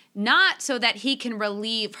back, not so that he can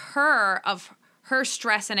relieve her of her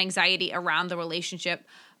stress and anxiety around the relationship,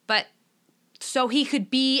 but so he could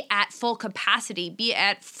be at full capacity, be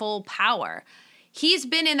at full power. He's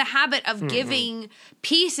been in the habit of giving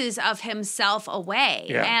pieces of himself away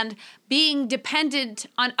and being dependent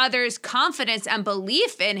on others' confidence and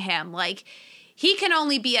belief in him. Like, he can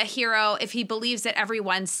only be a hero if he believes that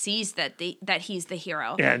everyone sees that he's the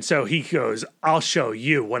hero. And so he goes, I'll show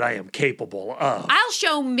you what I am capable of. I'll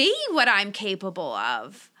show me what I'm capable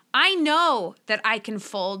of. I know that I can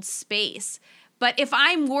fold space, but if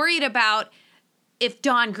I'm worried about if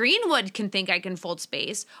Don Greenwood can think I can fold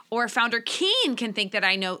space, or Founder Keen can think that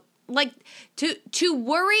I know, like, to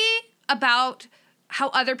worry about how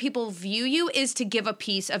other people view you is to give a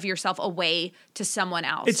piece of yourself away to someone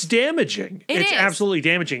else. It's damaging. It's absolutely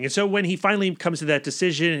damaging. And so when he finally comes to that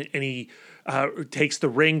decision and he takes the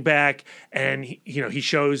ring back and he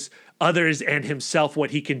shows others and himself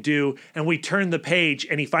what he can do, and we turn the page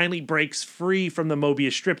and he finally breaks free from the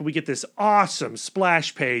Mobius strip, and we get this awesome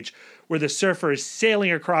splash page where the Surfer is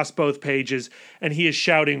sailing across both pages and he is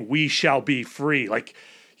shouting, "We shall be free." Like,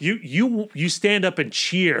 you stand up and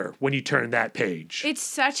cheer when you turn that page. It's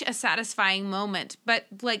such a satisfying moment. But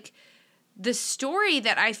like, the story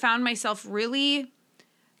that I found myself really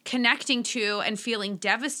connecting to and feeling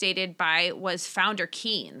devastated by was Founder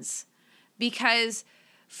Keen's, because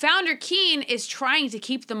Founder Keen is trying to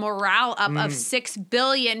keep the morale up of 6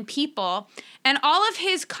 billion people, and all of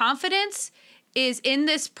his confidence is in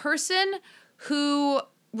this person who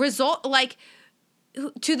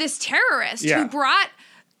to this terrorist who brought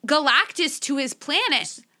Galactus to his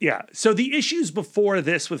planet. Yeah. So the issues before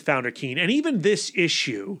this with Founder Keen, and even this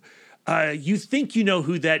issue, you think you know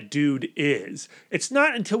who that dude is. It's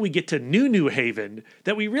not until we get to New Haven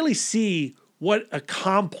that we really see what a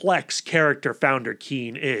complex character Founder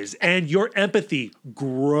Keen is, and your empathy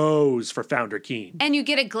grows for Founder Keen. And you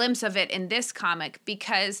get a glimpse of it in this comic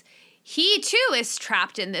because he too is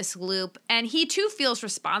trapped in this loop, and he too feels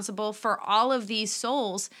responsible for all of these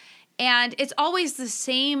souls. And it's always the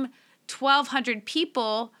same 1,200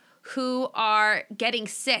 people who are getting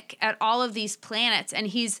sick at all of these planets, and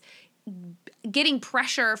he's getting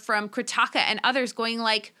pressure from Krataka and others going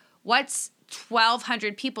like, what's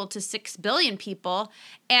 1,200 people to 6 billion people?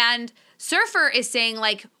 And Surfer is saying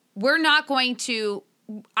like, I'm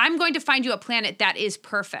going to find you a planet that is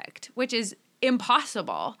perfect, which is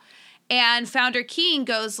impossible. And Founder Keen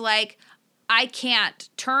goes like, I can't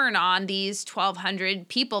turn on these 1,200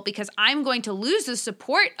 people because I'm going to lose the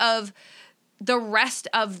support of the rest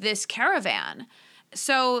of this caravan.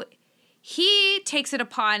 So he takes it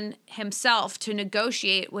upon himself to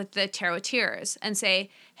negotiate with the Tarot-Tiers and say,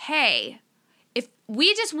 hey, if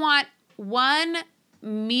we just want one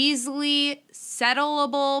measly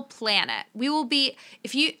settleable planet, we will be,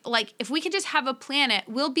 if we can just have a planet,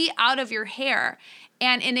 we'll be out of your hair.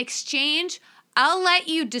 And in exchange, I'll let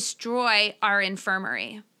you destroy our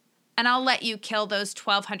infirmary. And I'll let you kill those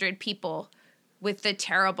 1,200 people with the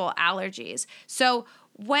terrible allergies. So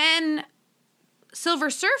when Silver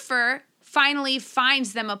Surfer finally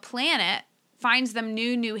finds them a planet, finds them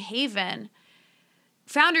New Haven,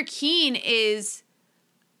 Founder Keen is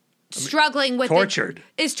struggling with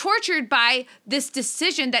is tortured by this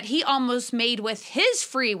decision that he almost made with his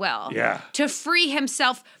free will to free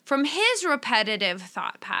himself from his repetitive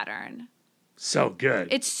thought pattern. So good.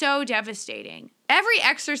 It's so devastating. Every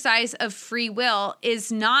exercise of free will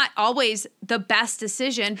is not always the best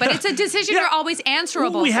decision, but it's a decision you're always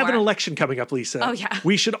answerable We for. have an election coming up, Lisa. Oh, yeah.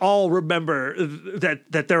 We should all remember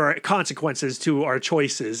that there are consequences to our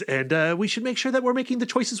choices, and we should make sure that we're making the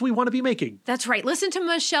choices we want to be making. That's right. Listen to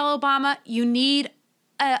Michelle Obama. You need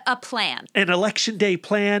a plan. An election day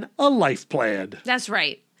plan, a life plan. That's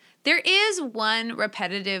right. There is one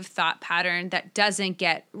repetitive thought pattern that doesn't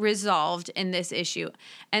get resolved in this issue,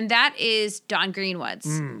 and that is Dawn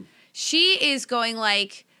Greenwood's. She is going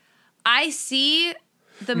like, I see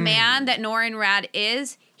the man that Norrin Radd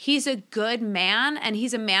is. He's a good man, and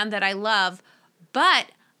he's a man that I love,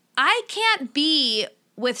 but I can't be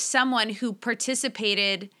with someone who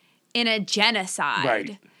participated in a genocide.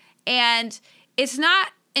 Right. And it's not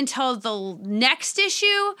until the next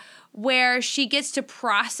issue where she gets to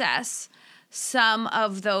process some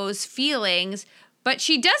of those feelings, but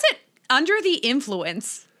she does it under the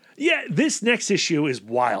influence. Yeah, this next issue is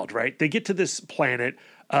wild, right? They get to this planet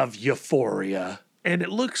of Euphoria, and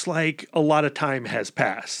it looks like a lot of time has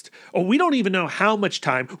passed. Oh, we don't even know how much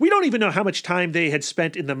time. We don't even know how much time they had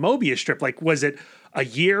spent in the Mobius strip. Like, was it a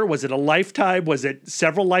year? Was it a lifetime? Was it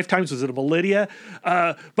several lifetimes? Was it a millennia?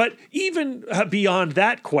 But even beyond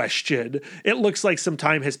that question, it looks like some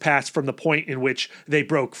time has passed from the point in which they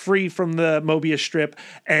broke free from the Mobius strip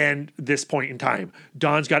and this point in time.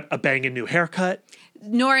 Dawn's got a banging new haircut.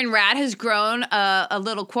 Norrin Radd has grown a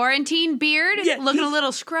little quarantine beard, looking a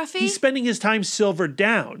little scruffy. He's spending his time silvered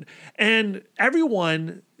down, and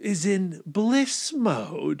everyone is in bliss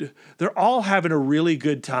mode. They're all having a really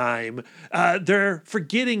good time. They're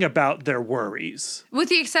forgetting about their worries. With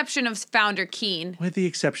the exception of Founder Keen. With the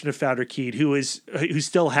exception of Founder Keen, who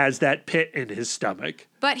still has that pit in his stomach.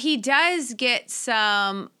 But he does get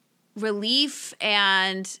some relief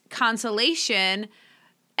and consolation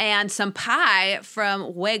and some pie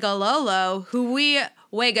from Wegalolo, who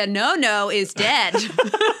Wega No is dead.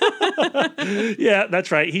 Yeah,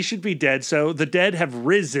 that's right. He should be dead. So the dead have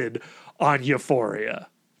risen on Euphoria.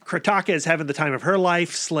 Krataka is having the time of her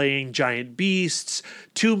life, slaying giant beasts.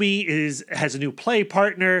 Toomey has a new play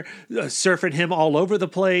partner, surfing him all over the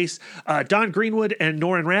place. Dawn Greenwood and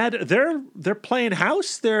Norrin Radd, they're playing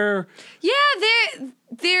house. They're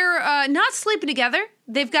not sleeping together.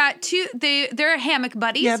 They've got they're hammock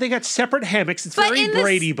buddies. Yeah, they got separate hammocks. It's very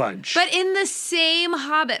Brady Bunch. But in the same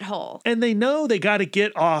hobbit hole. And they know they got to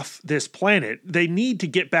get off this planet. They need to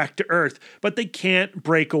get back to Earth, but they can't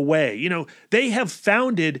break away. You know, they have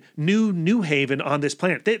founded New Haven on this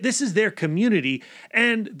planet. This is their community,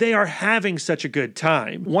 and they are having such a good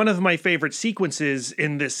time. One of my favorite sequences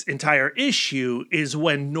in this entire issue is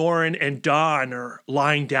when Norrin and Dawn are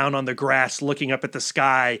lying down on the grass looking up at the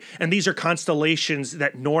sky, and these are constellations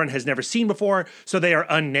that Norrin has never seen before, so they are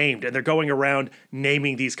unnamed, and they're going around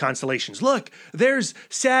naming these constellations. Look, there's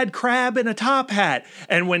Sad Crab in a Top Hat.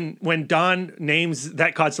 And when Dawn names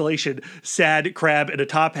that constellation Sad Crab in a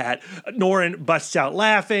Top Hat, Norrin busts out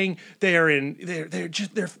laughing. They're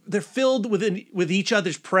filled with each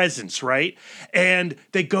other's presence, right? And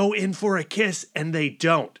they go in for a kiss and they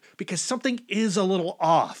don't, because something is a little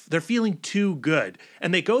off. They're feeling too good,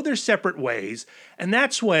 and they go their separate ways. And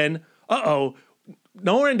that's when,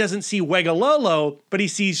 Norrin doesn't see Wegalolo, but he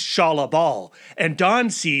sees Shala Bal, and Dawn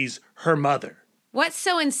sees her mother. What's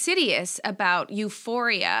so insidious about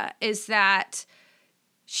Euphoria is that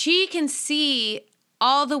she can see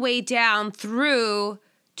all the way down through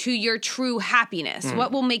to your true happiness.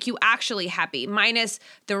 What will make you actually happy, minus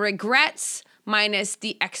the regrets, minus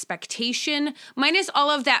the expectation, minus all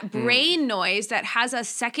of that brain noise that has us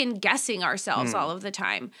second guessing ourselves all of the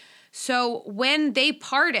time. So when they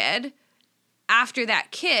parted after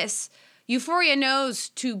that kiss, Euphoria knows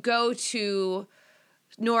to go to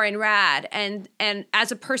Norrin Radd and as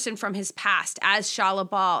a person from his past, as Shala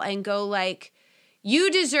Bal, and go like, you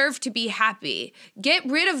deserve to be happy. Get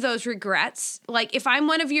rid of those regrets. Like, if I'm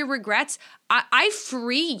one of your regrets, I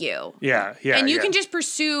free you. Yeah. And you can just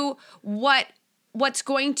pursue what's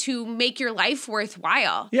going to make your life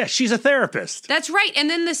worthwhile. Yeah, she's a therapist. That's right. And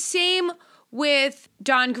then the same with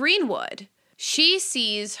Dawn Greenwood. She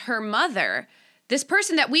sees her mother, this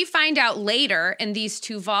person that we find out later in these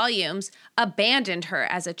 2 volumes, abandoned her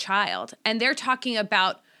as a child. And they're talking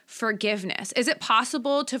about forgiveness. Is it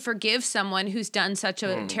possible to forgive someone who's done such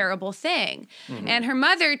a terrible thing? Mm-hmm. And her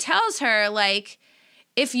mother tells her, like,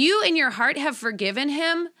 if you in your heart have forgiven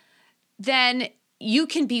him, then you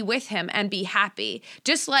can be with him and be happy.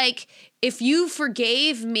 Just like if you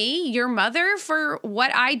forgave me, your mother, for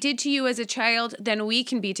what I did to you as a child, then we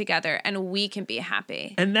can be together and we can be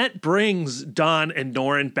happy. And that brings Dawn and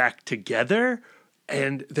Norrin back together.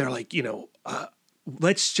 And they're like,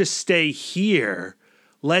 let's just stay here.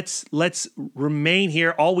 Let's remain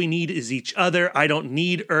here. All we need is each other. I don't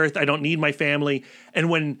need Earth. I don't need my family. And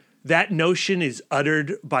when that notion is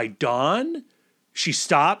uttered by Dawn, she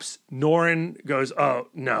stops. Norrin goes, oh,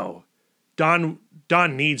 no. Dawn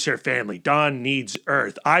needs her family. Dawn needs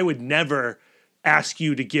Earth. I would never ask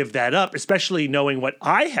you to give that up, especially knowing what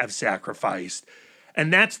I have sacrificed.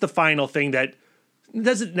 And that's the final thing that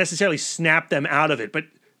doesn't necessarily snap them out of it, but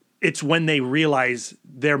it's when they realize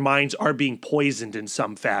their minds are being poisoned in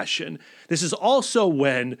some fashion. This is also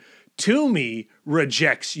when Toomey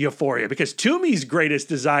rejects Euphoria, because Toomey's greatest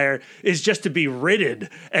desire is just to be ridden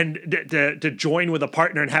and to join with a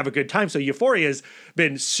partner and have a good time. So Euphoria's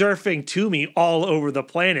been surfing Toomey all over the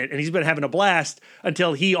planet, and he's been having a blast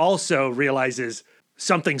until he also realizes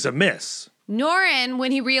something's amiss. Norrin,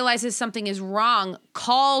 when he realizes something is wrong,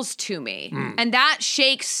 calls Toomey, and that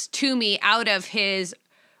shakes Toomey out of his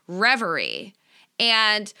reverie.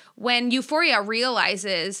 And when Euphoria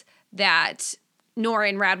realizes that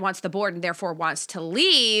Norrin Radd wants the board and therefore wants to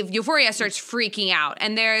leave, Euphoria starts freaking out.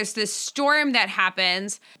 And there's this storm that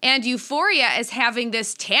happens, and Euphoria is having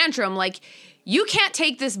this tantrum like, you can't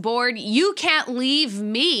take this board. You can't leave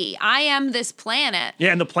me. I am this planet.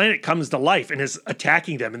 Yeah, and the planet comes to life and is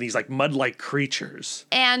attacking them in these like mud-like creatures.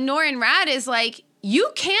 And Norrin Radd is like,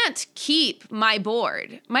 you can't keep my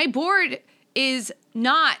board. My board is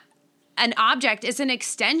not an object. It's an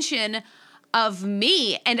extension of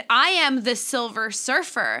me, and I am the Silver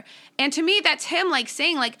Surfer. And to me, that's him like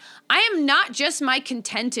saying like, I am not just my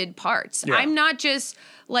contented parts. Yeah. I'm not just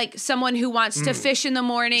like someone who wants to fish in the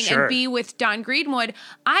morning and be with Don Greenwood.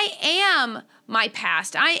 I am my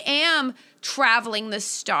past. I am traveling the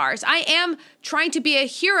stars. I am trying to be a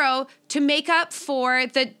hero to make up for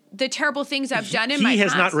the terrible things I've done in my past. He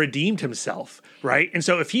has not redeemed himself, right? And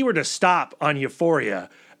so if he were to stop on Euphoria,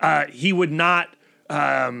 he would not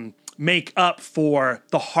make up for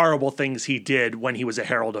the horrible things he did when he was a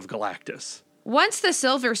Herald of Galactus. Once the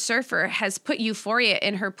Silver Surfer has put Euphoria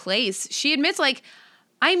in her place, she admits like,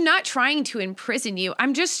 I'm not trying to imprison you.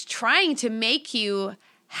 I'm just trying to make you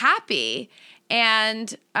happy.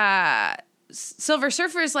 And Silver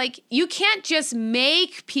Surfer is like, you can't just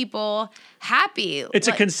make people happy. It's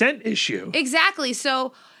a consent issue. Exactly.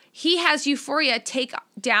 So he has Euphoria take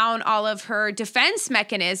down all of her defense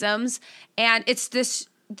mechanisms, and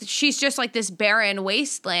she's just like this barren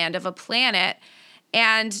wasteland of a planet.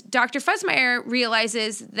 And Dr. Fuzzmeyer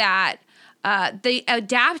realizes that the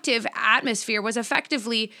adaptive atmosphere was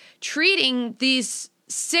effectively treating these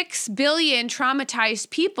 6 billion traumatized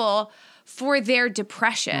people for their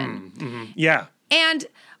depression. Mm-hmm. Yeah. And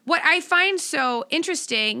what I find so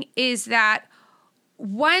interesting is that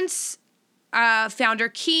once Founder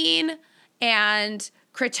Keen and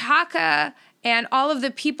Kritaka and all of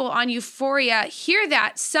the people on Euphoria hear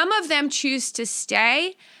that, some of them choose to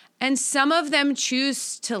stay and some of them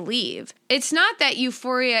choose to leave. It's not that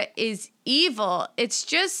Euphoria is evil. It's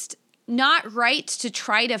just not right to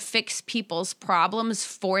try to fix people's problems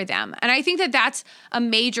for them. And I think that that's a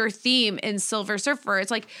major theme in Silver Surfer.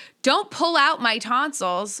 It's like, don't pull out my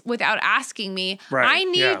tonsils without asking me. Right, I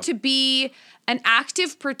need to be an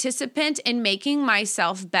active participant in making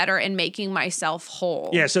myself better and making myself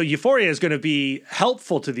whole. Yeah, so Euphoria is going to be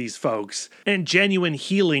helpful to these folks, and genuine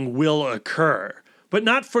healing will occur. But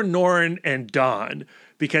not for Norrin and Dawn,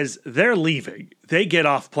 because they're leaving. They get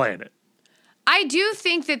off planet. I do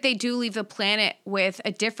think that they do leave the planet with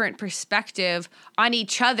a different perspective on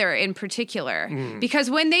each other in particular. Because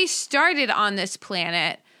when they started on this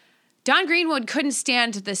planet, Dawn Greenwood couldn't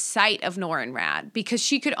stand the sight of Norrin Radd because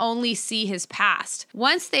she could only see his past.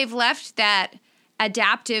 Once they've left that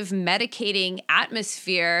adaptive medicating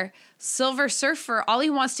atmosphere, Silver Surfer, all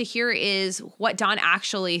he wants to hear is what Dawn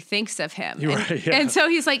actually thinks of him. And so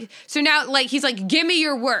he's like, so now like, he's like, give me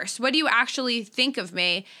your worst. What do you actually think of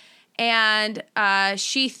me? And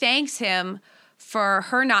she thanks him for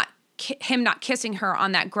him not kissing her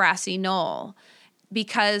on that grassy knoll,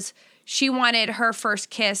 because she wanted her first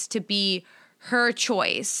kiss to be her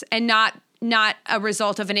choice and not a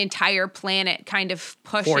result of an entire planet kind of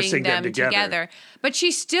pushing them together. But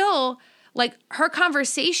she still, like, her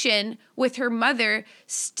conversation with her mother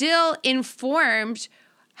still informed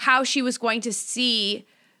how she was going to see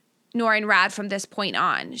Norrin Radd from this point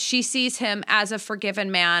on. She sees him as a forgiven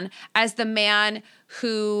man, as the man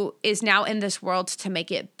who is now in this world to make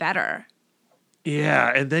it better.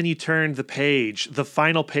 Yeah, and then you turn the page, the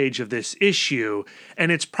final page of this issue,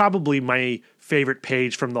 and it's probably my favorite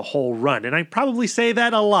page from the whole run. And I probably say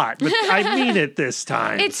that a lot, but I mean it this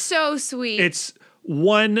time. It's so sweet. It's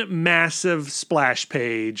one massive splash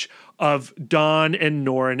page of Dawn and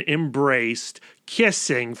Norrin embraced,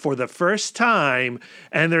 kissing for the first time,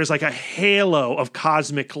 and there's like a halo of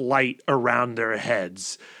cosmic light around their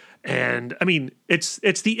heads. And I mean, it's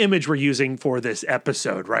the image we're using for this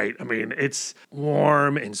episode, right? I mean, it's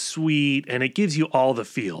warm and sweet, and it gives you all the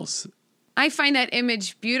feels. I find that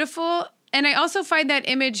image beautiful. And I also find that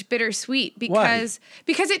image bittersweet because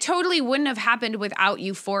it totally wouldn't have happened without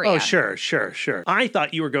Euphoria. Oh, sure. I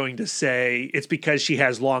thought you were going to say it's because she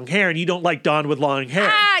has long hair and you don't like Dawn with long hair.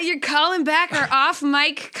 You're calling back our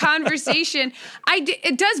off-mic conversation.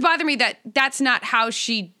 It does bother me that that's not how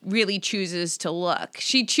she really chooses to look.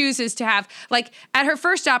 She chooses to have, like, at her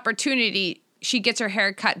first opportunity, she gets her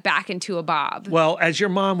hair cut back into a bob. Well, as your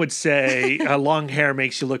mom would say, long hair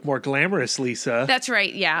makes you look more glamorous, Lisa. That's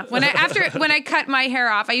right, yeah. When I cut my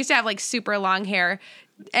hair off, I used to have like super long hair.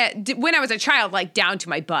 When I was a child, like down to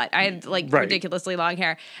my butt. I had like ridiculously long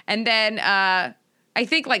hair. And then I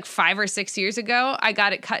think like 5 or 6 years ago, I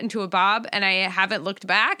got it cut into a bob and I haven't looked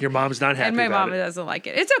back. Your mom's not happy about it. And my mom doesn't like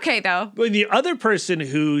it. It's okay though. But the other person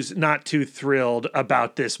who's not too thrilled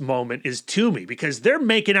about this moment is Toomey, because they're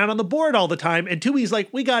making out on the board all the time. And Toomey's like,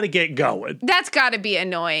 we got to get going. That's got to be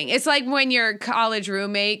annoying. It's like when your college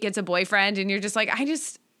roommate gets a boyfriend and you're just like,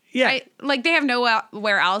 like they have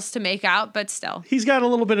nowhere else to make out, but still. He's got a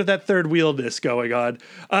little bit of that third wheelness going on.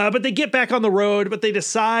 But they get back on the road, but they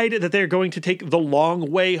decide that they're going to take the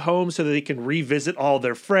long way home so that they can revisit all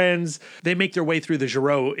their friends. They make their way through the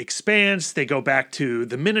Giro Expanse. They go back to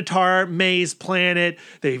the Minotaur Maze planet.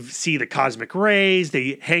 They see the cosmic rays.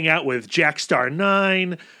 They hang out with Jack Star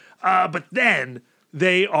 9. But then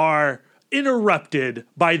they are interrupted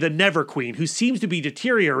by the Never Queen, who seems to be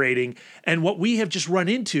deteriorating, and what we have just run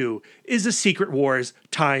into is a Secret Wars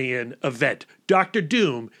tie-in event. Dr.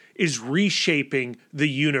 Doom is reshaping the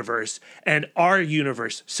universe, and our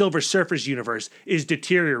universe, Silver Surfer's universe, is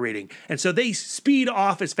deteriorating. And so they speed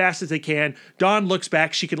off as fast as they can. Dawn looks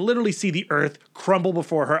back. She can literally see the Earth crumble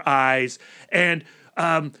before her eyes, and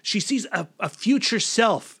she sees a future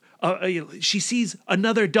self. She sees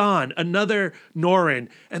another Dawn, another Norrin,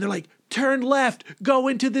 and they're like, turn left, go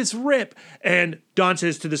into this rip. And Dawn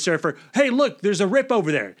says to the surfer, hey, look, there's a rip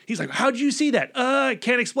over there. He's like, how'd you see that? I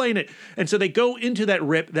can't explain it. And so they go into that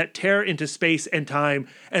rip, that tear into space and time,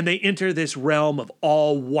 and they enter this realm of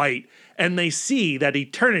all white. And they see that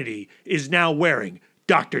eternity is now wearing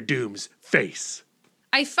Dr. Doom's face.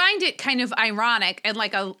 I find it kind of ironic and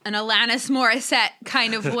like an Alanis Morissette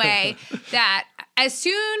kind of way that as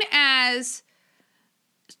soon as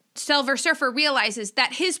Silver Surfer realizes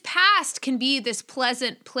that his past can be this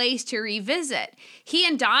pleasant place to revisit, he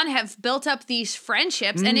and Dawn have built up these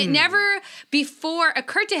friendships, and it never before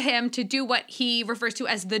occurred to him to do what he refers to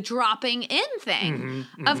as the dropping in thing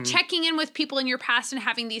of checking in with people in your past and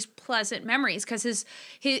having these pleasant memories, because his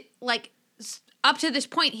like up to this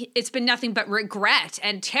point, it's been nothing but regret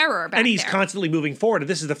and terror back there. And he's constantly moving forward. And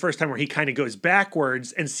this is the first time where he kind of goes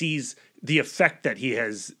backwards and sees the effect that he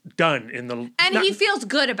has done in the... And he feels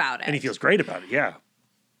good about it. And he feels great about it, yeah.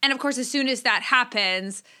 And of course, as soon as that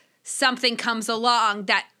happens, something comes along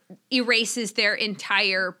that erases their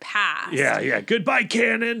entire past. Yeah. Goodbye,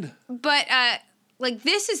 canon. But, like,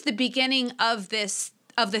 this is the beginning of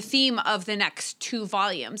the theme of the next 2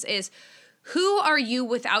 volumes is, who are you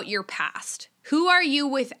without your past? Who are you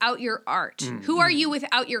without your art? Who are you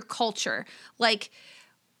without your culture? Like,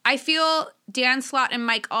 I feel Dan Slott and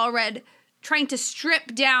Mike Allred trying to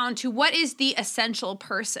strip down to what is the essential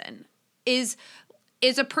person. Is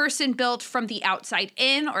a person built from the outside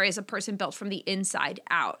in, or is a person built from the inside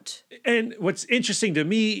out? And what's interesting to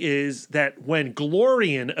me is that when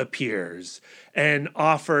Glorian appears and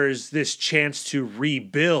offers this chance to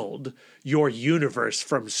rebuild your universe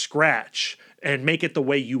from scratch and make it the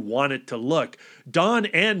way you want it to look, Dawn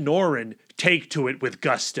and Norrin take to it with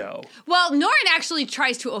gusto. Well, Norrin actually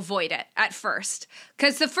tries to avoid it at first,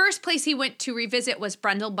 because the first place he went to revisit was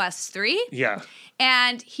Brundlebus 3. Yeah.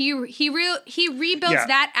 And he rebuilds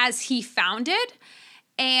that as he found it.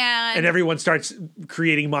 And everyone starts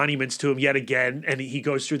creating monuments to him yet again, and he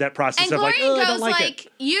goes through that process and of like, Glorian I don't goes like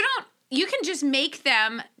it. You can just make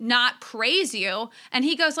them not praise you. And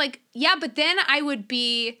he goes like, yeah, but then I would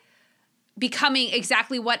be becoming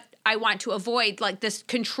exactly what I want to avoid, like this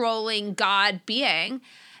controlling God being.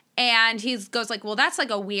 And he goes like, well, that's like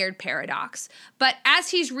a weird paradox. But as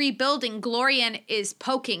he's rebuilding, Glorian is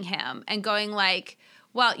poking him and going like,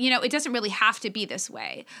 well, it doesn't really have to be this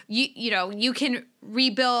way. You can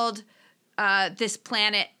rebuild this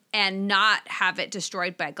planet and not have it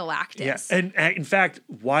destroyed by Galactus. Yeah, and in fact,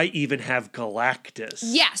 why even have Galactus?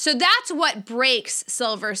 Yeah, so that's what breaks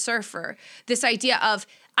Silver Surfer. This idea of,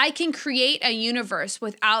 I can create a universe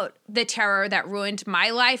without the terror that ruined my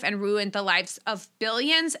life and ruined the lives of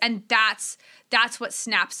billions, and that's what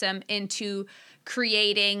snaps him into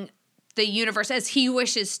creating the universe as he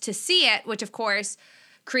wishes to see it, which of course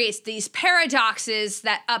creates these paradoxes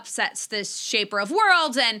that upsets this shaper of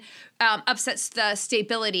worlds and upsets the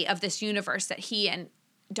stability of this universe that he and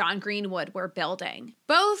Don Greenwood were building.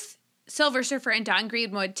 Both Silver Surfer and Don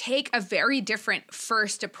Greenwood take a very different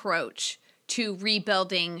first approach to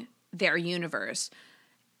rebuilding their universe.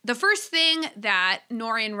 The first thing that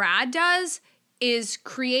Norrin Radd does is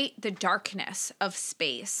create the darkness of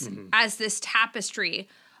space as this tapestry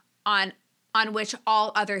on which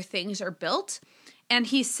all other things are built. And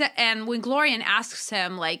and when Glorian asks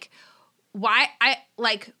him, like, why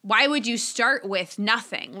would you start with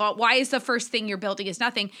nothing? Well, why is the first thing you're building is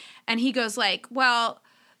nothing? And he goes like, well,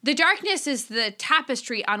 the darkness is the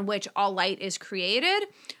tapestry on which all light is created,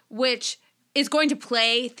 which is going to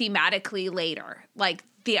play thematically later. Like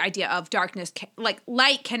the idea of darkness, like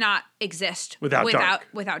light cannot exist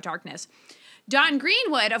without darkness. Don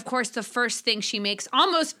Greenwood, of course, the first thing she makes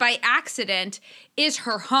almost by accident is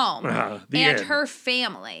her home and her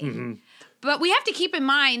family. Mm-hmm. But we have to keep in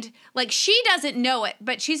mind, like, she doesn't know it,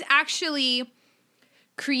 but she's actually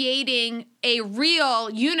creating a real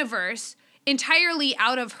universe entirely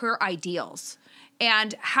out of her ideals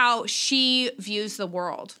and how she views the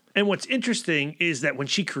world. And what's interesting is that when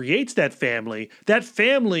she creates that family,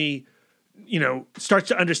 starts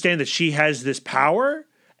to understand that she has this power.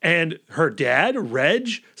 And her dad, Reg,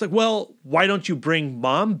 it's like, well, why don't you bring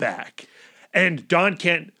mom back? And Dawn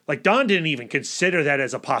didn't even consider that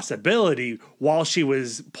as a possibility while she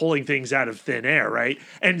was pulling things out of thin air, right?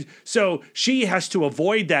 And so she has to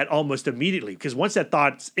avoid that almost immediately, because once that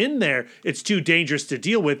thought's in there, it's too dangerous to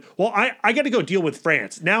deal with. Well, I got to go deal with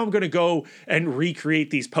France. Now I'm going to go and recreate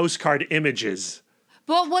these postcard images.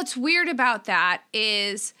 But what's weird about that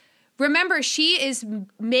is, remember, she is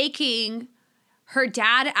making her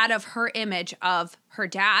dad out of her image of her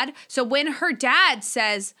dad. So when her dad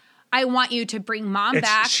says, I want you to bring mom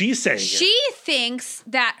back, she's saying she thinks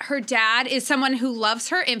that her dad is someone who loves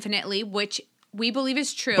her infinitely, which we believe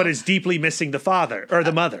is true. But is deeply missing the father or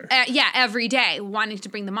the mother. Every day, wanting to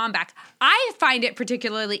bring the mom back. I find it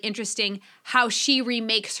particularly interesting how she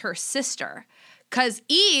remakes her sister. Because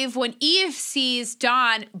when Eve sees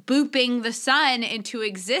Dawn booping the sun into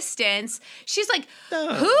existence, she's like,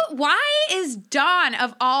 why is Dawn,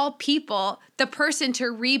 of all people, the person to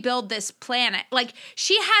rebuild this planet? Like,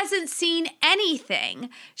 she hasn't seen anything.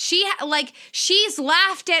 She's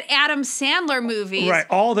laughed at Adam Sandler movies. Right.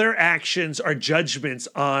 All their actions are judgments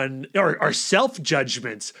are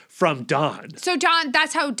self-judgments from Dawn. So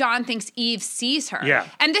that's how Dawn thinks Eve sees her. Yeah.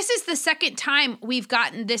 And this is the second time we've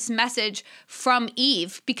gotten this message from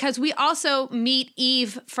Eve, because we also meet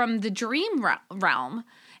Eve from the dream realm.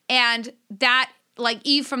 And that, like,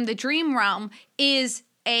 Eve from the dream realm is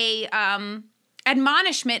a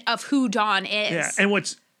admonishment of who Dawn is. Yeah. And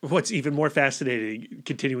what's even more fascinating,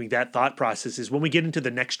 continuing that thought process, is when we get into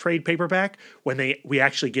the next trade paperback, when we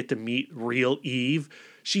actually get to meet real Eve,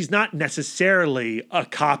 she's not necessarily a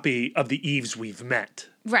copy of the Eves we've met.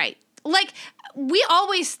 Right. Like, we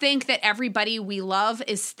always think that everybody we love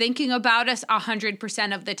is thinking about us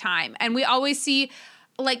 100% of the time. And we always see,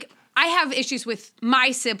 like, I have issues with my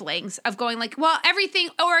siblings of going like, well, everything,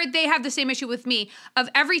 or they have the same issue with me of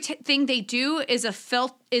everything they do is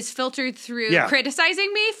filtered through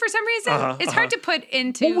criticizing me for some reason. It's hard to put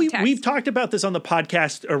into text. We've talked about this on the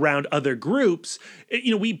podcast around other groups.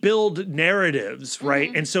 We build narratives, right?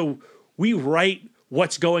 Mm-hmm. And so we write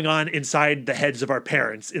what's going on inside the heads of our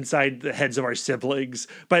parents, inside the heads of our siblings.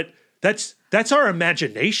 But that's our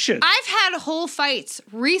imagination. I've had whole fights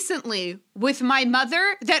recently with my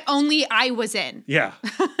mother that only I was in. Yeah.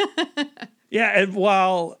 Yeah, and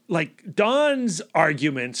while, like, Dawn's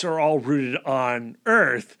arguments are all rooted on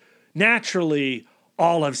Earth, naturally,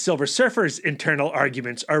 all of Silver Surfer's internal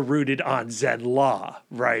arguments are rooted on Zen law,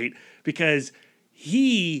 right? Because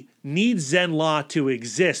he needs Zen law to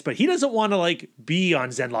exist, but he doesn't want to, like, be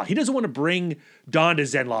on Zen law. He doesn't want to bring Dawn to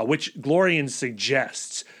Zen law, which Glorian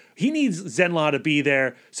suggests. He needs Zen law to be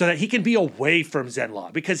there so that he can be away from Zen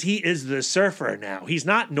law, because he is the surfer now. He's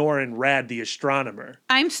not Norrin Radd, the astronomer.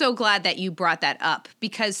 I'm so glad that you brought that up,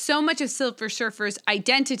 because so much of Silver Surfer's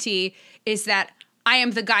identity is that I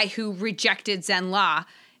am the guy who rejected Zen law.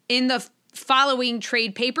 In the following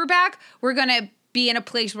trade paperback, we're going to be in a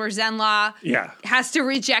place where Zenla has to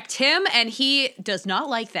reject him, and he does not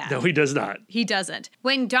like that. No, he does not. He doesn't.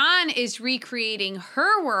 When Dawn is recreating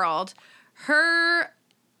her world, her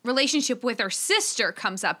relationship with her sister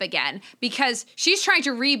comes up again because she's trying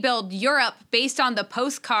to rebuild Europe based on the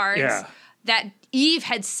postcards that Eve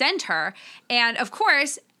had sent her. And of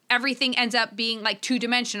course, everything ends up being like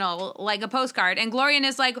two-dimensional, like a postcard. And Glorian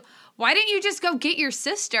is like, why didn't you just go get your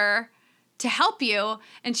sister to help you?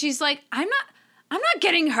 And she's like, I'm not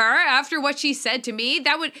getting her after what she said to me.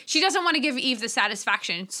 She doesn't want to give Eve the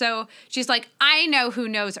satisfaction. So she's like, I know who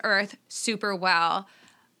knows Earth super well.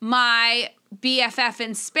 My BFF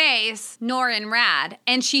in space, Norrin Radd.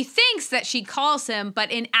 And she thinks that she calls him,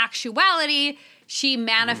 but in actuality, she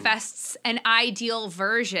manifests an ideal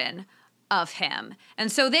version of him.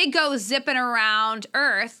 And so they go zipping around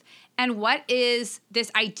Earth. And what is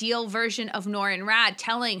this ideal version of Norrin Radd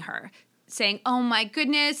telling her? Saying, oh my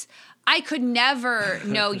goodness, I could never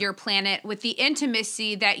know your planet with the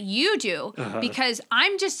intimacy that you do because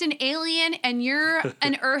I'm just an alien and you're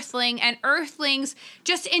an Earthling, and Earthlings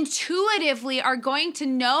just intuitively are going to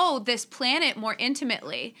know this planet more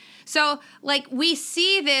intimately. So, like, we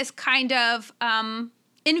see this kind of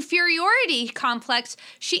inferiority complex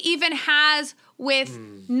she even has with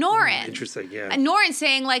Norrin. Interesting, yeah. And Norrin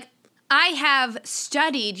saying, like, I have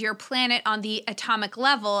studied your planet on the atomic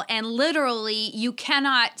level, and literally you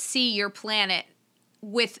cannot see your planet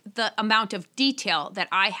with the amount of detail that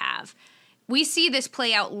I have. We see this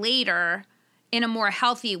play out later in a more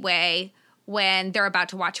healthy way when they're about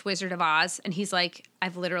to watch Wizard of Oz, and he's like,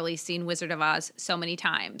 I've literally seen Wizard of Oz so many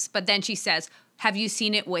times. But then she says, have you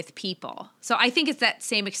seen it with people? So I think it's that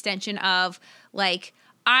same extension of, like,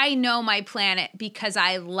 I know my planet because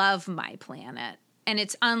I love my planet. And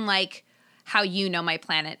it's unlike how you know my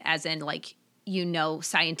planet, as in, like, you know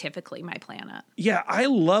scientifically my planet. Yeah, I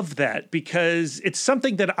love that because it's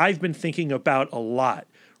something that I've been thinking about a lot,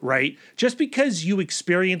 right? Just because you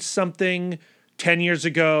experienced something 10 years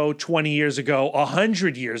ago, 20 years ago,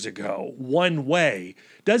 100 years ago, one way,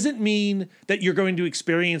 doesn't mean that you're going to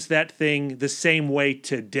experience that thing the same way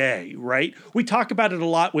today, right? We talk about it a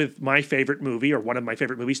lot with my favorite movie, or one of my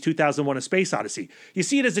favorite movies, 2001: A Space Odyssey. You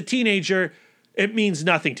see it as a teenager, it means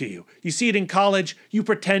nothing to you. You see it in college, you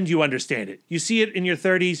pretend you understand it. You see it in your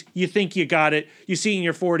 30s, you think you got it. You see it in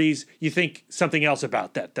your 40s, you think something else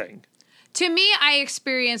about that thing. To me, I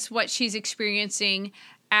experience what she's experiencing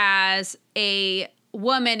as a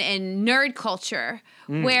woman in nerd culture,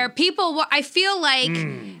 where people, I feel like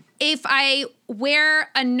if I wear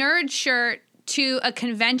a nerd shirt to a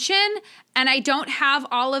convention and I don't have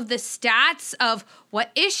all of the stats of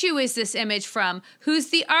what issue is this image from, who's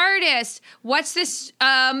the artist, what's this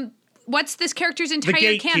character's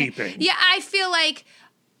entire canon. Yeah, I feel like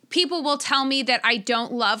people will tell me that I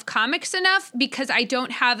don't love comics enough because I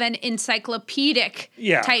don't have an encyclopedic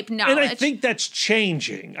type knowledge. And I think that's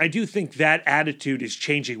changing. I do think that attitude is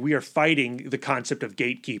changing. We are fighting the concept of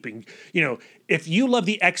gatekeeping. You know, if you love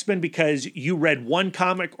the X-Men because you read one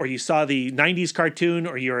comic or you saw the 90s cartoon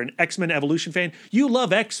or you're an X-Men Evolution fan, you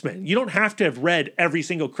love X-Men. You don't have to have read every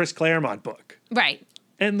single Chris Claremont book. Right.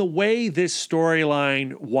 And the way this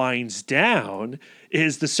storyline winds down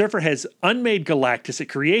is the Surfer has unmade Galactus. It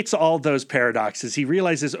creates all those paradoxes. He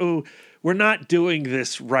realizes, oh, we're not doing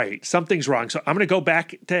this right. Something's wrong. So I'm going to go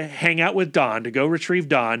back to hang out with Dawn, to go retrieve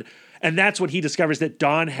Dawn. And that's when he discovers that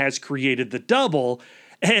Dawn has created the double.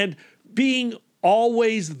 And being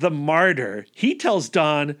always the martyr, he tells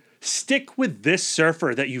Dawn, stick with this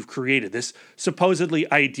Surfer that you've created, this supposedly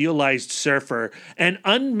idealized Surfer, and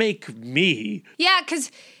unmake me. Yeah,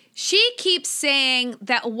 because she keeps saying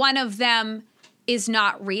that one of them is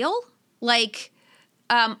not real. Like,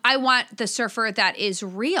 I want the Surfer that is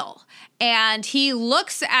real. And he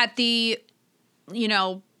looks at the,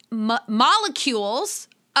 molecules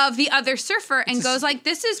of the other Surfer and goes like,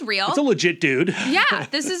 this is real. It's a legit dude. Yeah,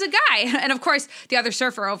 this is a guy. And of course, the other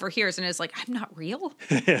Surfer overhears and is like, I'm not real.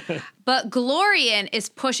 But Glorian is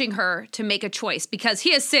pushing her to make a choice because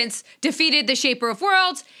he has since defeated the Shaper of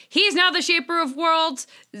Worlds. He's now the Shaper of Worlds.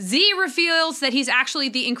 Z reveals that he's actually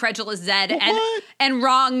the incredulous Zed. And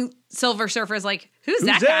wrong Silver Surfer is like, who's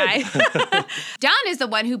that guy? Dawn is the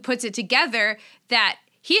one who puts it together that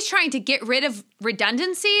he's trying to get rid of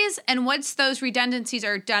redundancies, and once those redundancies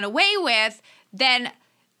are done away with, then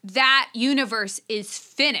that universe is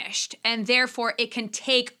finished, and therefore it can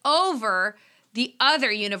take over the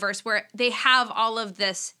other universe where they have all of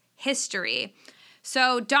this history.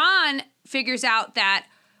 So Dawn figures out that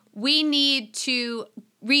we need to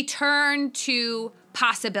return to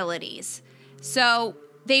possibilities. So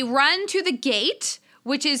they run to the gate,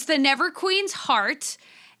 which is the Never Queen's heart,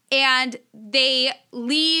 and they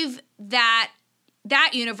leave that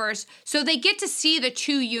universe, so they get to see the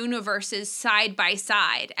two universes side by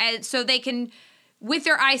side, and so they can, with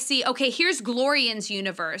their eyes, see, okay, here's Glorian's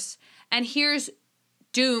universe and here's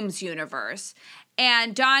Doom's universe.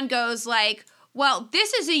 And Dawn goes like, well,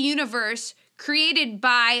 this is a universe created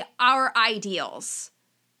by our ideals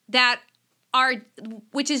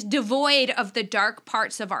which is devoid of the dark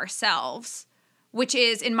parts of ourselves, which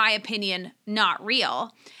is, in my opinion, not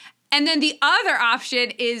real. And then the other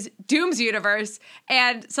option is Doom's universe.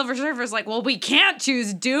 And Silver Surfer's like, well, we can't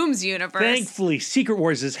choose Doom's universe. Thankfully, Secret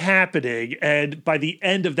Wars is happening. And by the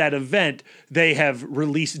end of that event, they have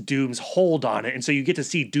released Doom's hold on it. And so you get to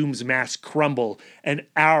see Doom's mask crumble and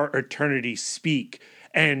our Eternity speak.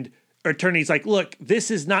 And Eternity's like, look, this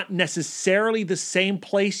is not necessarily the same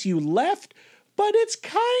place you left, but it's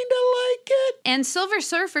kind of like it. And Silver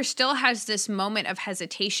Surfer still has this moment of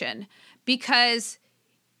hesitation because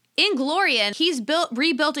in Glorian, he's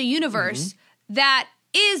rebuilt a universe that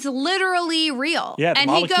is literally real. Yeah, the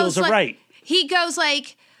molecules are right. He goes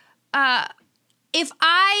like, if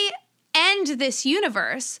I end this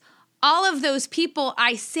universe, all of those people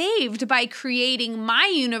I saved by creating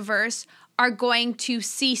my universe are going to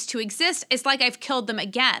cease to exist. It's like I've killed them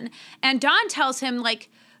again. And Dawn tells him, like,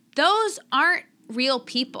 those aren't real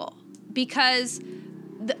people because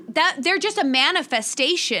that they're just a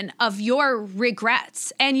manifestation of your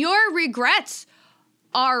regrets, and your regrets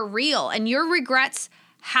are real, and your regrets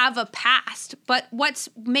have a past. But what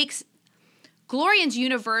makes Glorian's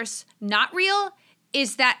universe not real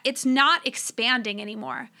is that it's not expanding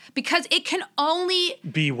anymore because it can only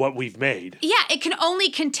be what we've made. Yeah, it can only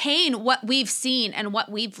contain what we've seen and what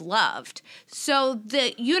we've loved. So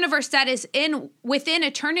the universe that is within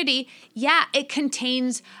Eternity, yeah, it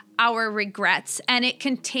contains our regrets, and it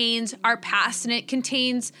contains our past, and it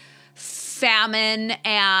contains famine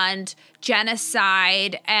and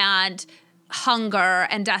genocide and hunger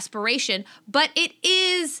and desperation, but it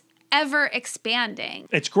is ever expanding.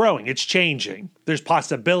 It's growing, it's changing. There's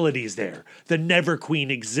possibilities there. The Never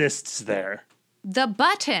Queen exists there. The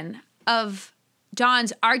button of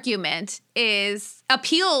Dawn's argument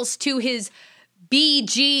appeals to his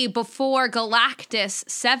BG before Galactus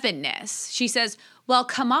 7-ness. She says, well,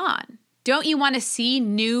 come on. Don't you want to see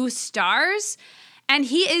new stars? And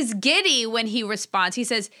he is giddy when he responds. He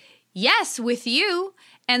says, yes, with you.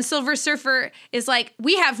 And Silver Surfer is like,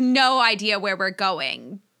 we have no idea where we're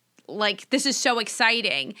going. Like, this is so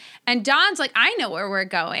exciting. And Dawn's like, I know where we're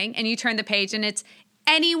going. And you turn the page and it's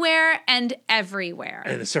anywhere and everywhere.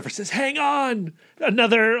 And the Surfer says, hang on.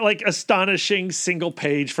 Another, like, astonishing single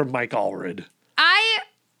page from Mike Allred. I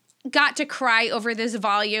got to cry over this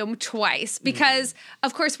volume twice because,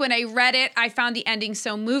 of course, when I read it, I found the ending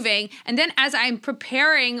so moving. And then as I'm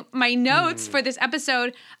preparing my notes for this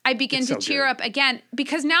episode, I begin to tear up again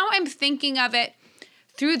because now I'm thinking of it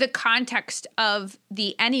through the context of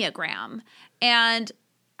the Enneagram and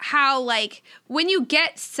how, like, when you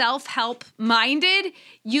get self-help minded,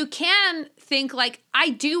 you can think, like, I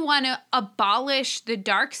do want to abolish the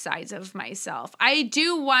dark sides of myself. I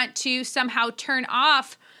do want to somehow turn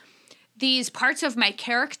off these parts of my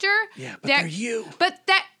character. Yeah, but they're you. But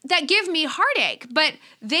that give me heartache. But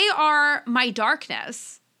they are my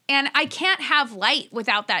darkness. And I can't have light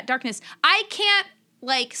without that darkness. I can't,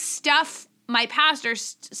 like, stuff my past or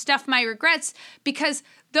stuff my regrets because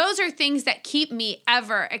those are things that keep me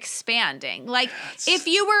ever expanding. Like, if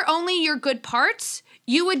you were only your good parts,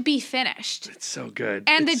 you would be finished. It's so good.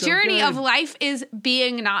 And the journey of life is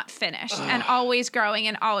being not finished and always growing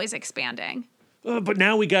and always expanding. But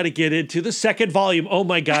now we got to get into the second volume. Oh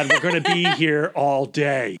my God, we're going to be here all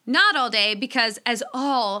day. Not all day, because as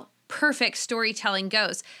all perfect storytelling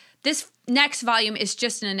goes, this next volume is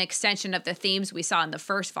just an extension of the themes we saw in the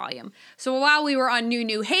first volume. So while we were on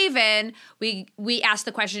New Haven, we asked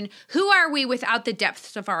the question, who are we without the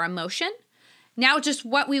depths of our emotion? Now just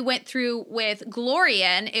what we went through with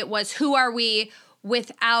Glorian, it was who are we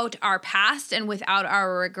without our past and without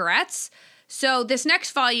our regrets? So this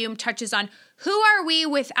next volume touches on who are we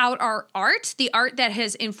without our art, the art that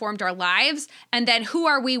has informed our lives, and then who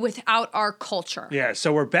are we without our culture? Yeah,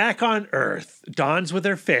 so we're back on Earth. Dawn's with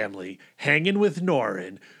her family, hanging with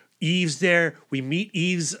Norrin. Eve's there. We meet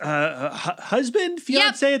Eve's husband,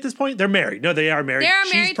 fiance at this point. They're married. No, they are married.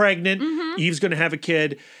 She's pregnant. Eve's going to have a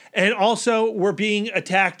kid. And also, we're being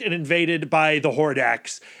attacked and invaded by the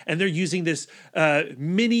Hordax. And they're using this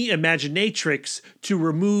mini Imaginatrix to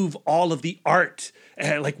remove all of the art.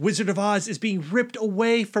 Like Wizard of Oz is being ripped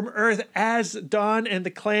away from Earth as Dawn and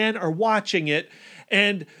the clan are watching it.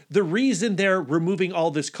 And the reason they're removing all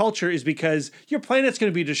this culture is because your planet's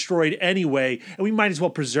going to be destroyed anyway, and we might as well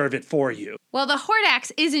preserve it for you. Well, the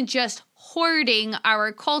Hordax isn't just hoarding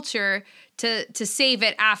our culture to save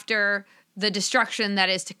it after the destruction that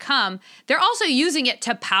is to come. They're also using it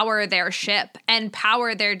to power their ship and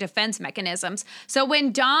power their defense mechanisms. So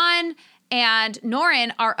when Dawn and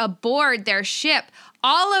Norrin are aboard their ship,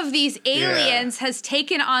 all of these aliens has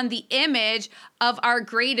taken on the image of our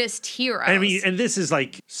greatest heroes. I mean, and this is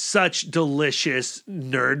like such delicious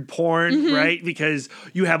nerd porn, right? Because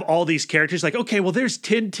you have all these characters like, okay, well, there's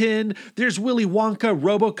Tintin, there's Willy Wonka,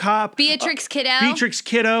 RoboCop. Beatrix Kiddo. Beatrix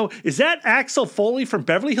Kiddo. Is that Axel Foley from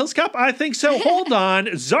Beverly Hills Cop? I think so. Hold on.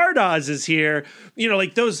 Zardoz is here. You know,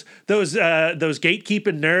 like those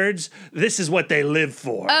gatekeeping nerds, this is what they live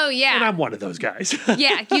for. Oh, yeah. And I'm one of those guys.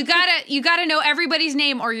 Yeah, you gotta know everybody's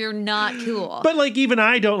name or you're not cool. But like even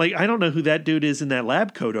I don't know who that dude is in that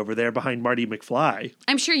lab coat over there behind Marty McFly.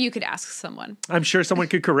 I'm sure you could ask someone. I'm sure someone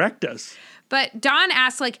could correct us. But Dawn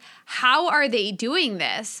asks, like, how are they doing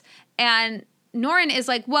this? And Norrin is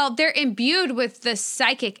like, well, they're imbued with the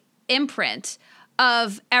psychic imprint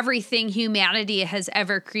of everything humanity has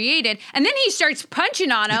ever created. And then he starts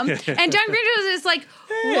punching on him. And Dawn Green is like,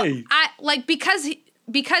 Hey.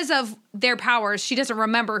 because of their powers, she doesn't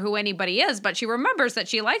remember who anybody is, but she remembers that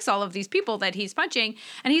she likes all of these people that he's punching.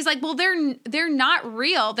 And he's like, well, they're not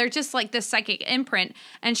real. They're just like this psychic imprint.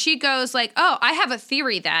 And she goes like, oh, I have a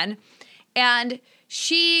theory then. And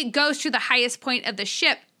she goes to the highest point of the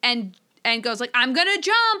ship and goes like, I'm going to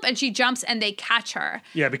jump. And she jumps and they catch her.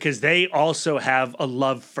 Yeah, because they also have a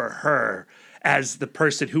love for her as the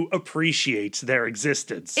person who appreciates their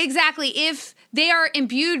existence. Exactly. If they are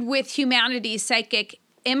imbued with humanity's psychic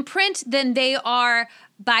imprint, then they are,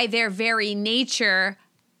 by their very nature,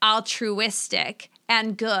 altruistic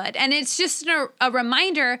and good. And it's just a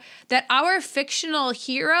reminder that our fictional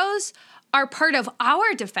heroes are part of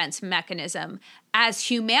our defense mechanism as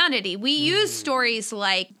humanity. We use stories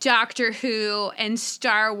like Doctor Who and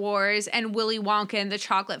Star Wars and Willy Wonka and the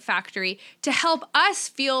Chocolate Factory to help us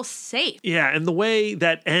feel safe. Yeah, and the way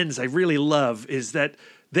that ends, I really love, is that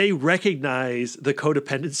they recognize the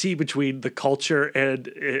codependency between the culture and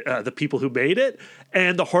the people who made it,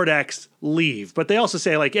 and the Hordax leave. But they also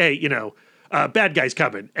say, like, hey, bad guy's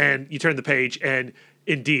coming. And you turn the page, and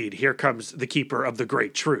indeed, here comes the keeper of the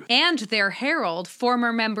great truth. And their herald,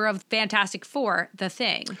 former member of Fantastic Four, The